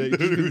Dominic.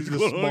 Who's He's the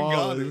going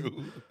on smallest.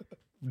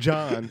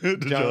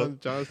 Ngannou?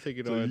 John's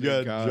taking So on you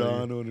got Ngannou.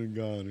 John on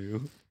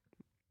Ngannou.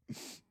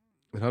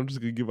 And I'm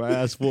just gonna get my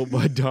ass whooped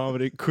by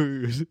Dominic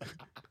Cruz.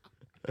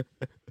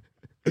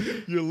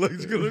 Your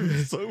leg's gonna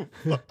be so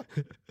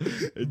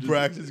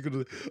Braxton's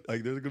gonna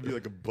like there's gonna be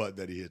like a button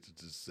that he hits that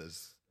just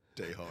says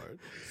stay hard.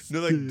 You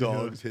know, like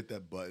dogs hit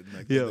that button,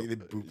 like Yeah. they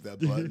boop that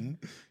button.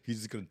 He's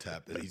just gonna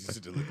tap it. He's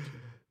just gonna look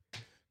at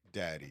you.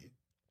 Daddy.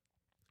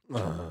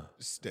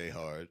 Stay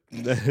hard.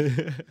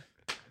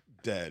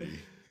 Daddy.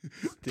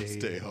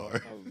 Stay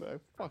hard. I'm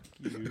like, fuck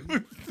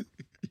you.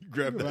 You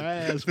grab My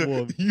that ass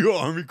whooped. You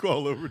army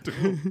crawl over to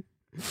him.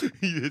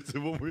 He hits it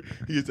one more.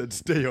 He hits that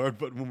stay hard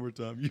button one more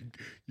time.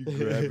 You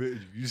grab it.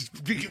 And you just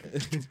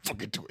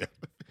fucking twist.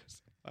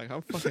 Like,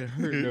 I'm fucking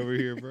hurting over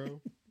here, bro.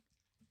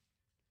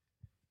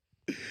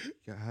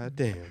 God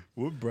damn.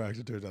 What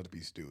Braxton turns out to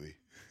be Stewie?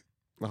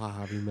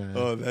 I'd be mad.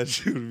 Oh, that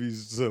shit would be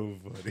so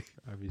funny.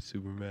 I'd be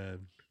super mad.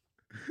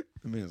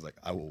 The man's like,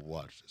 I will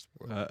watch this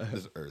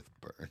earth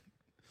burn.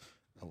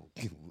 I will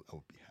be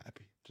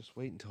happy. Just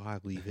wait until I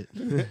leave it.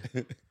 Then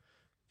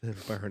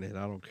burn it.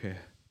 I don't care.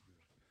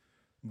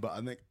 But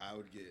I think I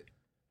would get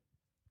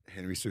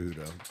Henry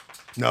Cejudo.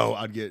 No,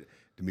 I'd get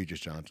Demetrius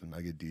Johnson.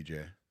 I'd get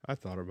DJ I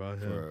thought about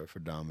him. for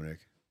Dominic.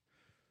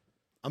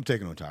 I'm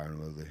taking on Tyron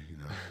Woodley. You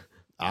know,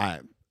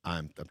 I'm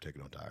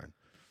taking on Tyron.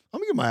 I'm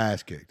gonna get my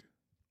ass kicked.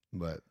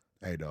 But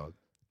hey, dog,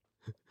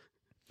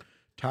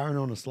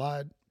 Tyron on the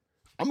slide.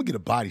 I'm gonna get a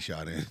body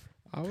shot in.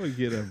 I would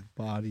get a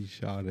body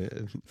shot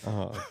in.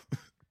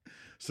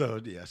 So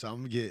I'm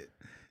gonna get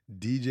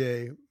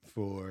DJ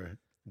for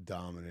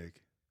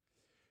Dominic.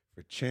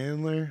 For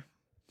Chandler,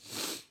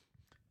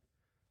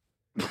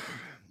 I'll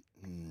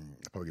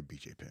probably get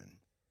BJ Penn.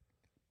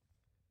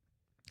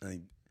 I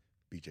think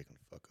BJ can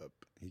fuck up.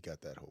 He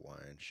got that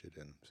Hawaiian shit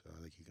in him, so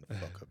I think he can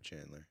fuck up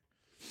Chandler.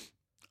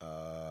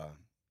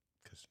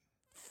 Because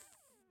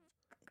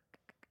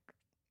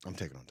I'm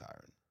taking on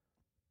Tyron.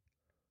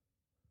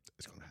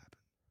 It's gonna happen.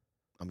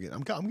 I'm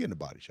getting a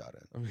body shot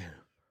in. Okay.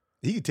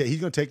 He's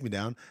gonna take me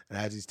down, and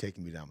as he's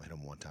taking me down, I hit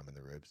him one time in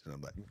the ribs, and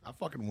I'm like, I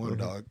fucking won,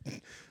 dog.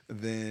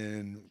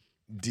 Then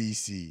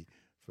DC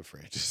for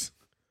Francis.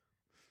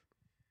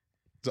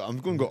 So I'm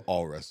gonna go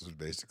all wrestlers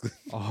basically.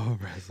 All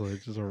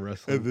wrestlers, just a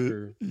wrestling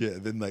crew. Yeah,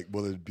 then there's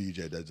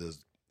BJ that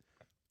does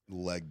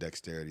leg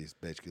dexterity. It's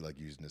basically like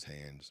using his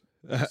hands.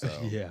 So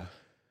Yeah.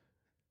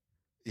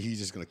 he's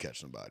just gonna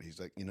catch somebody. He's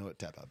like, you know what,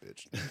 tap out,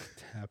 bitch.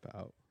 Tap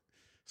out.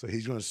 So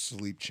he's gonna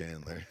sleep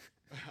Chandler.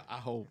 I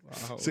hope.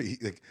 So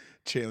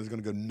Chandler's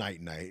gonna go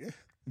night.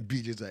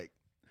 BJ's like,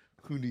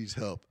 who needs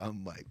help?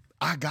 I'm like,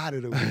 I got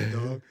it over here,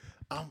 dog.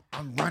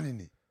 I'm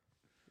running it.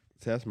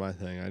 See, that's my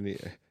thing.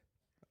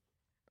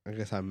 I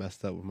guess I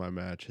messed up with my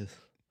matches.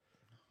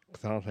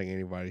 Because I don't think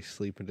anybody's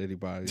sleeping to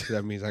anybody. So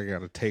that means I got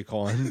to take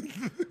on.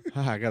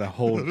 I got to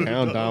hold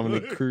down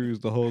Dominic Cruz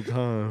the whole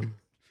time.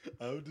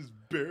 I would just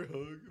bear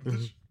hug.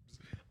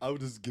 I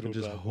would just get on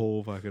Just top.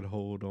 hold if I could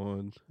hold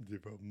on. Yeah,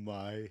 bro,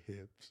 my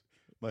hip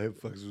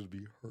flexors would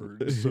be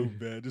hurt so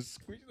bad. Just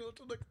squeezing out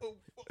to like, oh,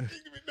 fuck.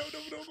 No,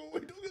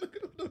 wait,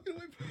 don't get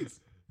away, please.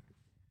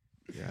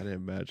 Yeah, I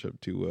didn't match up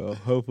too well.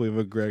 Hopefully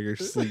McGregor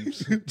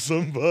sleeps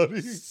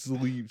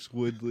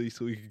Woodley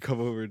so he can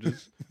come over and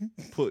just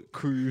put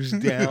Cruz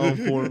down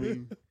for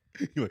me.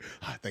 You're like,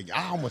 I think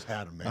I almost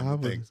had him,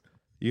 man.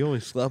 You only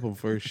slept him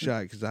for a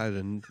shot because I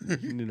didn't,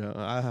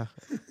 I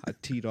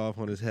teed off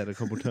on his head a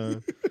couple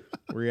times.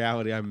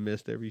 Reality, I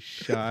missed every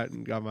shot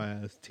and got my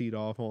ass teed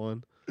off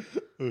on.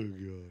 Oh,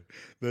 God.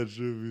 That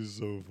should be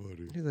so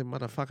funny. He's like,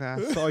 motherfucker,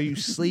 I saw you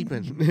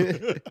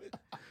sleeping.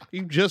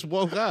 You just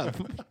woke up.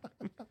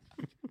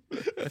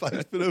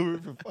 Fight's been over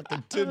for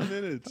fucking 10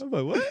 minutes. I'm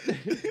like, what?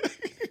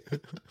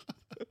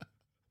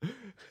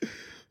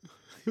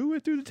 Who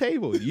went through the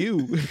table?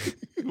 You.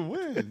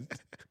 When?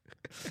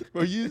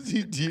 Bro, you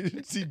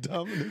didn't see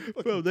Dominic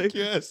Bro, they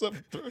your ass up.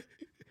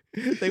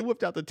 They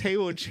whipped out the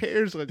table and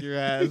chairs on your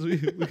ass.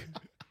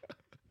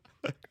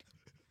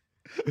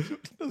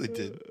 No, they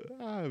did.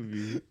 I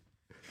mean,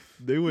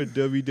 they went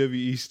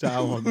WWE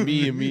style on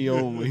me and me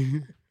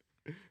only.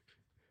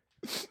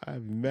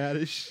 I'm mad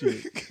as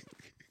shit.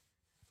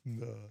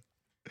 No.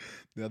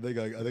 I think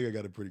I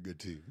got a pretty good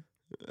team.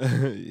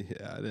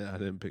 Yeah, I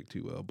didn't pick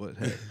too well, but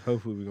hey,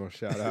 hopefully we're gonna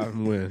shout out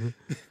and win.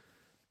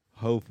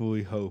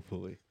 Hopefully.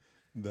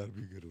 That'll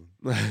be a good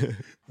one.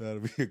 That'll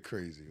be a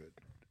crazy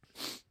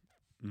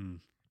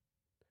one.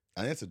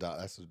 I think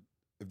that's a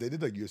if they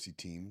did like UFC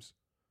teams,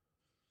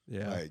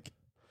 Yeah. like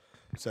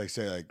it's like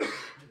say like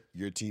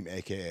your team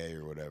AKA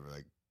or whatever,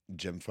 like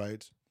gym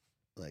fights,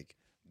 like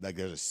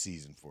there's a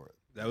season for it.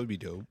 That would be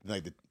dope.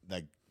 Like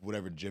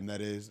whatever gym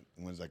that is,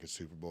 wins like a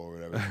Super Bowl or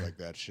whatever, like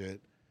that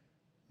shit.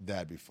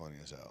 That'd be funny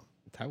as hell.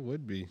 That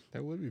would be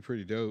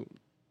pretty dope.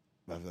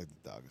 I feel like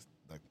the dog is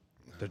like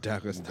The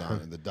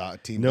Dagestan. the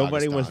dog team.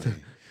 Nobody wants to.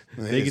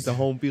 Dagestani. They get the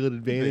home field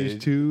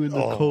advantage too in the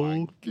Oh cold.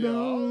 my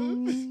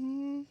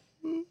God.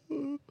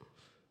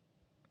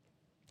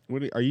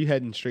 No. Are you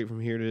heading straight from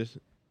here to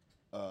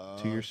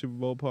your Super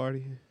Bowl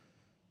party?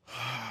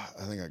 I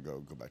think I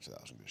go back to the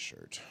house and get a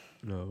shirt.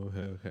 No.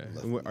 Okay.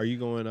 Left And are you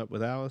going up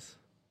with Alice?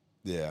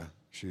 Yeah,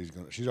 she's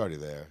already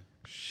there.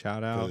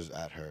 Shout It out. was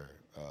at her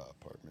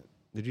apartment.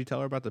 Did you tell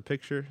her about the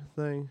picture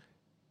thing?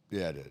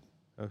 Yeah, I did.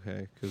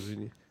 Okay, because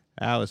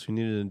Alice, we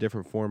need it in a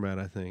different format.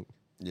 I think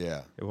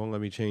Yeah. it won't let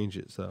me change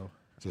it. So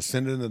So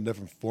send it in a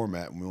different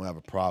format and we won't have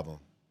a problem.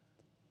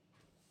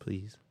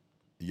 please,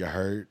 You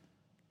heard?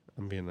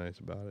 I'm being nice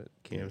about it.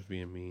 Cam's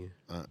being mean.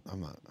 I'm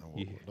not.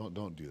 Yeah.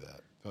 Don't do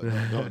that.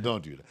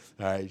 Don't do that.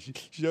 All right,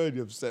 she's already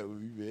upset with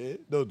me, man.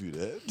 Don't do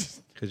that.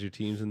 Because your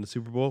team's in the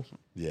Super Bowl.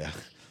 Yeah.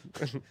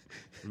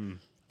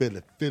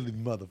 Philly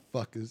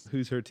motherfuckers.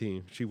 Who's her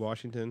team? She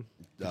Washington?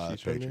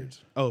 She's from there?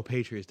 Patriots. Oh,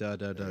 Patriots. Duh.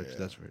 Yeah.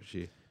 That's where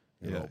she.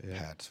 You know, Yeah.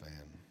 Pats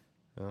fan.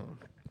 Oh.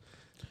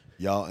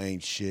 Y'all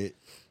ain't shit.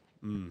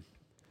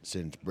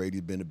 Since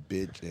Brady been a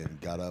bitch and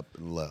got up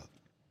and left.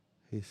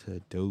 He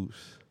said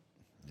dose.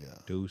 Yeah.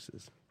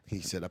 Doses.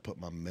 He said, I put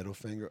my middle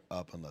finger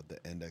up and let the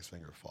index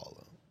finger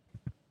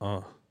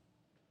follow.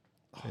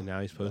 And now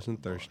he's posting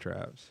thirst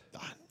traps.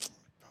 Ah,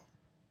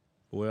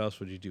 What else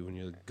would you do when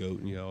you're a goat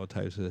and you got all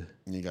types of...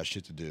 You got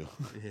shit to do.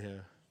 Yeah.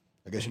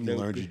 I guess you No,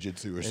 can learn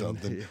jiu-jitsu or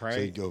something. right? So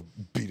you go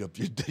beat up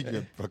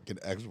your fucking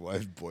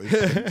ex-wife's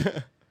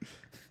boyfriend.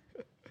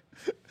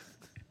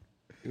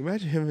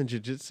 Imagine him in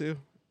jiu-jitsu.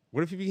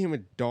 What if he became a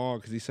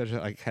dog because he's such a,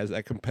 like, has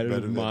that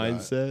competitive Better than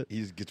mindset?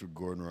 He just gets with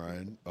Gordon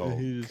Ryan. Oh,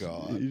 he just,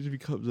 God. He just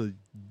becomes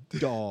a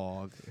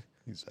dog.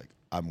 He's like,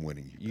 I'm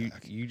winning you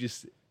back. You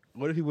just...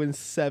 What if he wins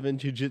 7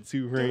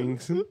 jiu-jitsu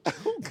rings?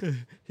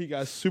 He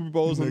got Super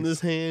Bowls on this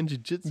hand,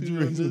 jiu-jitsu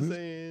on this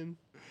hand.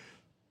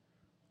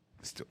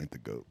 Still ain't the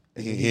GOAT.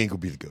 He ain't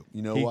going to be the GOAT.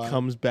 You know He why?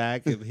 comes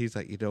back and he's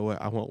like, you know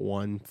what? I want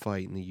one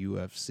fight in the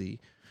UFC.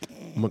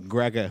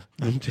 McGregor,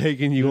 I'm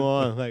taking you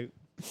on. Like,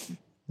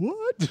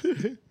 what?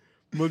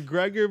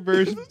 McGregor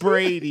versus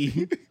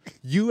Brady.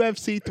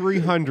 UFC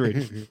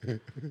 300.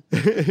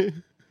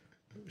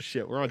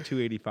 Shit, we're on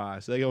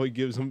 285, so that only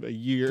gives him a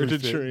year to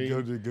train.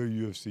 Go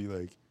UFC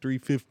like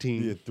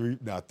 315.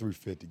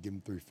 350. Give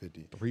him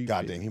 350.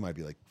 God dang, he might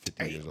be like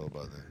 50 years old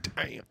by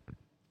then.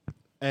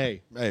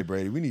 Damn. Hey,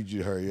 Brady, we need you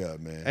to hurry up,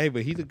 man. hey,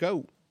 but he's a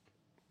GOAT.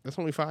 That's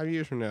only 5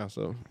 years from now,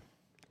 so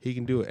he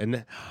can do it.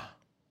 And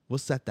we'll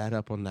set that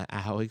up on the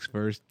Alex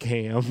versus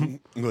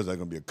Cam. Was that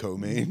gonna be a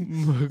co-main?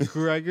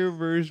 McGregor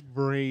versus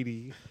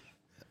Brady.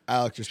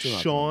 Alex, you're still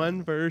not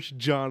Sean versus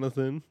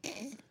Jonathan.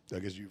 I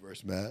guess you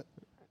versus Matt.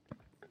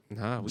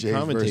 Nah, we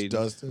James versus commentated.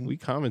 Dustin? We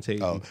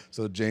commentated. Oh,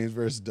 so James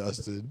versus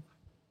Dustin.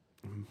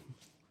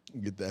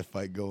 Get that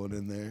fight going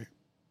in there.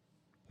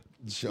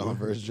 Sean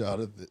versus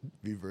Jonathan.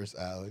 Me versus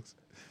Alex.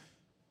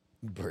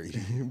 Brady.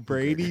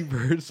 Brady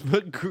versus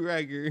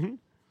McGregor.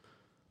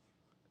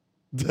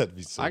 That'd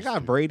be so I got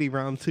stupid. Brady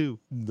round 2.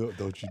 No,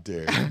 don't you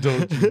dare.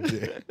 Don't you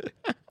dare.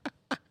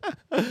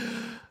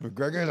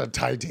 McGregor has a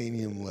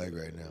titanium leg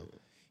right now.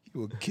 He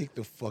will kick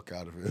the fuck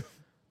out of him.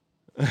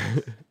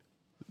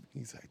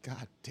 He's like,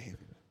 God damn it.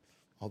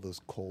 All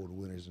those cold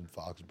winters in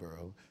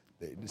Foxborough,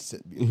 they just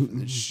set me up for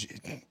this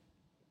shit.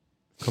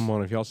 Come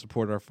on, if y'all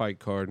support our fight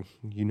card,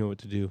 you know what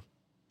to do.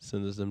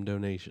 Send us them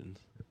donations.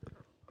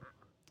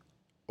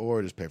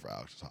 Or just pay for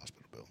Alex's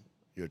hospital bill.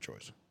 Your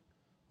choice.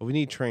 Well, we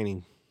need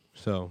training,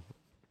 so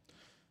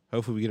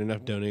hopefully we get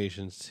enough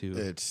donations to...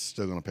 It's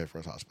still going to pay for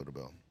his hospital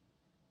bill.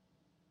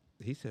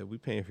 He said, we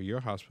paying for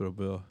your hospital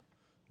bill.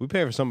 We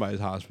paying for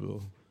somebody's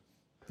hospital.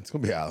 It's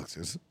going to be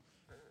Alex's.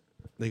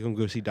 They gonna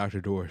go see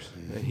Dr. Doors,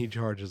 and he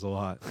charges a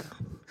lot.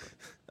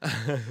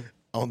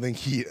 Only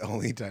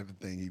type of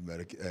thing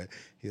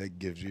he like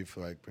gives you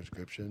for like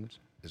prescriptions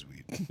is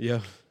weed.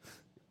 Yeah,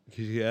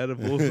 because you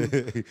edibles.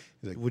 He's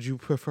like, Would you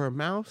prefer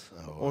mouth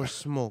or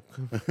smoke?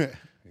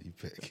 you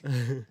pick.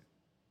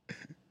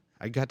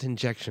 I got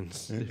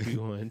injections if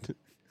you want.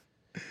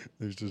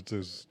 It's just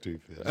so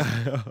stupid.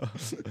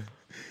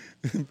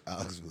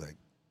 Alex was like,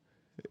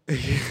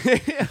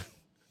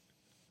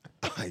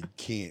 I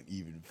can't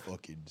even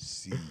fucking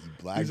see.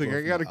 He's like,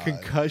 I got a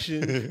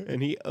concussion,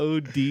 and he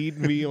OD'd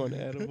me on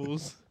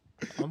edibles.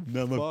 I'm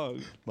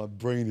fucked. My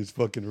brain is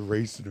fucking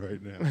erasing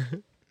right now.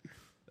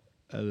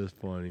 That is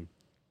funny.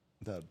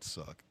 That'd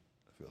suck.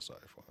 I feel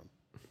sorry for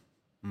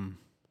him.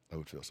 I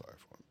would feel sorry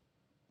for him.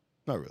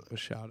 Not really. A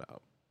shout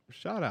out.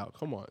 Shout out.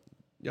 Come on.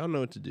 Y'all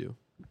know what to do.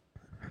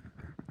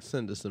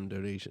 Send us some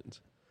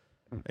donations.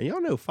 And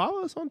y'all know,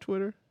 follow us on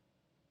Twitter.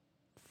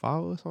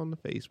 Follow us on the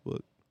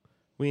Facebook.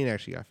 We ain't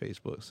actually got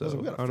Facebook, so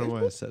We got a I don't know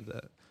why I Facebook? said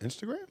that.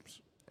 Instagrams?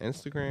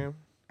 Instagram.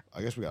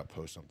 I guess we got to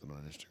post something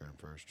on Instagram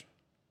first.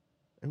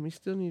 And we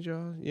still need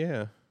y'all.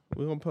 Yeah.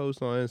 We're going to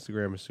post on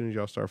Instagram as soon as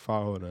y'all start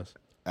following us.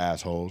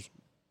 Assholes.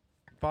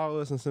 Follow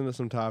us and send us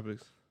some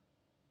topics.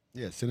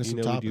 Yeah, send us You some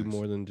know topics. we do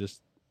more than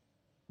just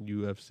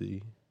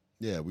UFC.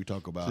 Yeah, we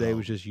talk about Today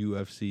was just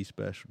UFC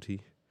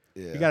specialty.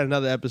 yeah. We got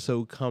another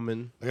episode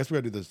coming I guess we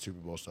got to do the Super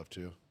Bowl stuff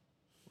too.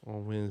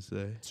 on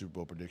Wednesday. Super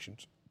Bowl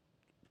predictions.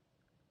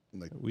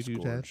 Like We do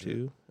score that and shit.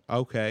 too.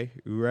 Okay,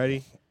 you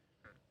ready?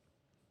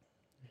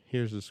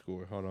 Here's the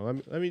score. Hold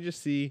on. Let me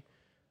just see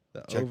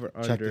the over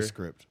Check under. the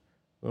script.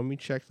 Let me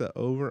check the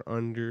over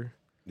under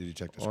Did you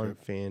check the on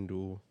script?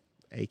 FanDuel,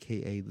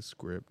 aka the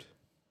script.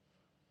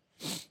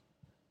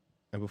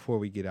 And before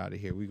we get out of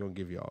here, we're gonna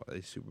give y'all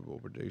a Super Bowl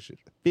prediction.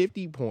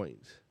 50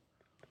 points.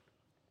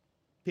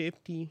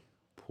 50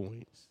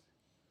 points.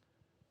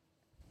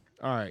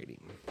 All righty.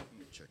 Let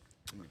me check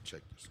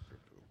the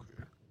script real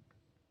quick.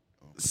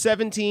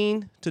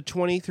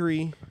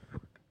 17-23.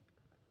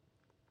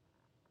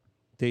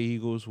 The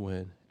Eagles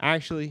win.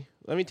 Actually,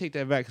 let me take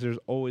that back because there's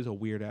always a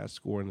weird ass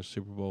score in the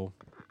Super Bowl.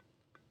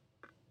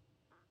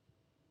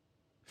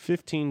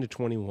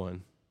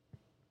 15-21.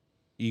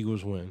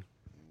 Eagles win.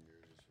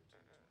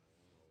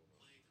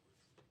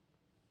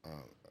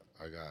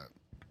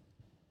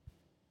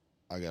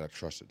 I got a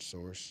trusted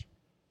source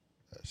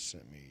that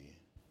sent me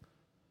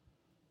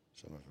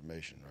some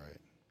information, right?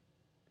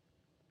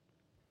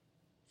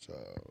 So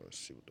let's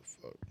see what the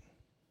fuck.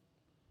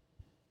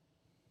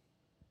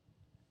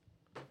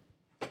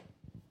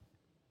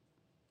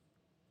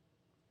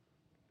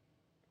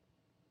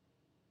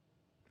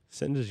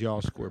 Send us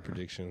y'all score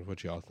predictions,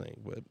 what y'all think.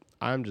 But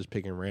I'm just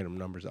picking random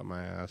numbers out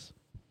my ass.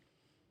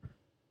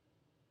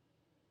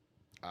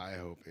 I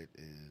hope it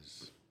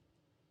is.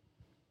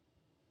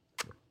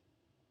 I feel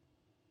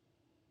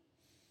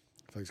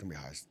like it's gonna be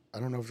high. I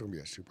don't know if it's gonna be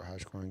a super high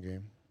scoring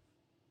game.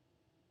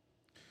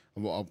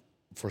 Well,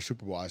 for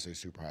Super Bowl, I say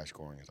super high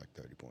scoring is like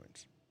 30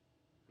 points.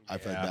 I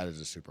feel like that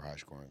is a super high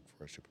scoring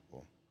for a Super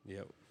Bowl.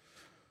 Yep.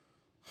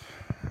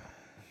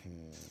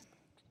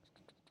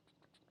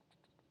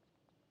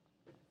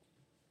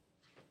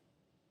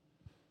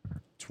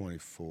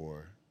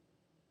 24-21.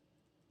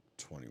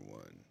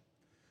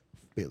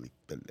 Philly.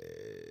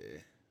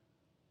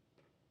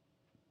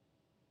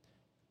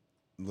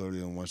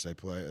 Literally, once they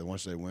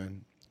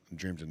win,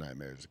 dreams and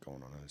nightmares is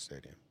going on in the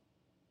stadium.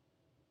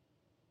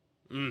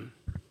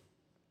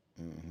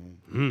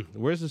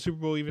 Where's the Super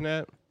Bowl even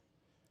at?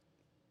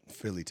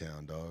 Philly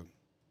town, dog.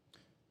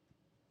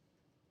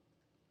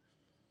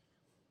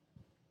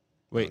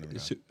 Wait.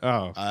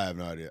 I have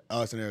no idea.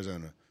 Oh, it's in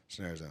Arizona.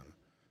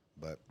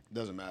 But it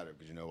doesn't matter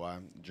because you know why?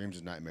 Dreams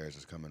and nightmares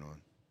is coming on.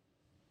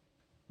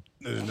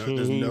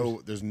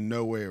 There's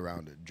no way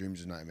around it.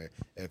 Dreams and nightmares.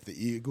 If the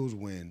Eagles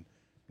win,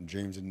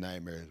 dreams and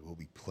nightmares will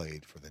be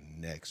played for the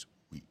next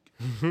week.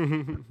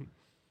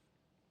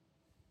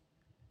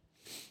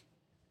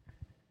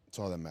 That's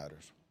all that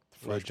matters.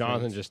 Well,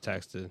 Jonathan just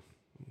texted.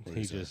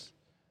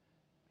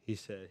 He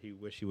said he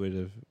wished he would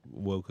have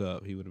woke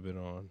up. He would have been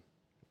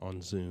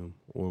on Zoom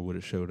or would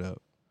have showed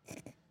up.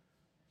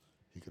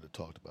 He could have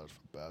talked about it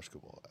for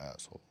basketball,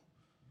 asshole.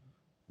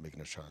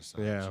 Making us try to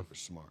sound super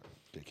smart.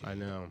 Dickhead. I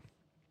know.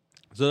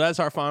 So that's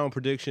our final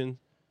prediction.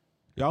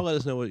 Y'all let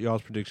us know what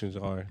y'all's predictions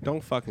are.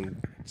 Don't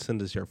fucking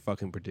send us your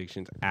fucking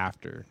predictions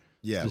after.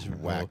 Yeah, this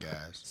whack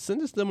ass.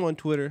 Send us them on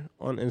Twitter,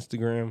 on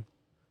Instagram.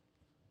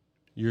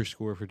 Your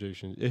score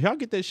predictions. If y'all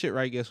get that shit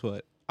right, guess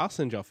what? I'll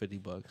send y'all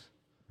 $50.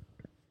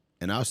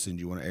 And I'll send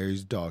you one of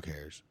Aries' dog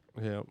hairs.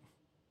 Yep.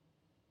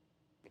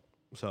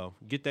 So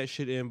get that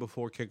shit in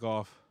before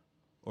kickoff,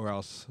 or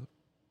else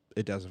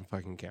it doesn't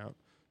fucking count.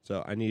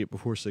 So I need it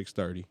before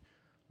 6:30.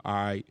 All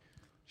right.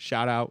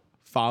 Shout out,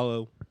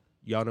 follow.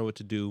 Y'all know what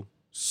to do.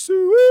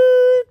 Sweet.